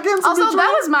 5 seconds? Also,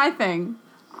 that was my thing.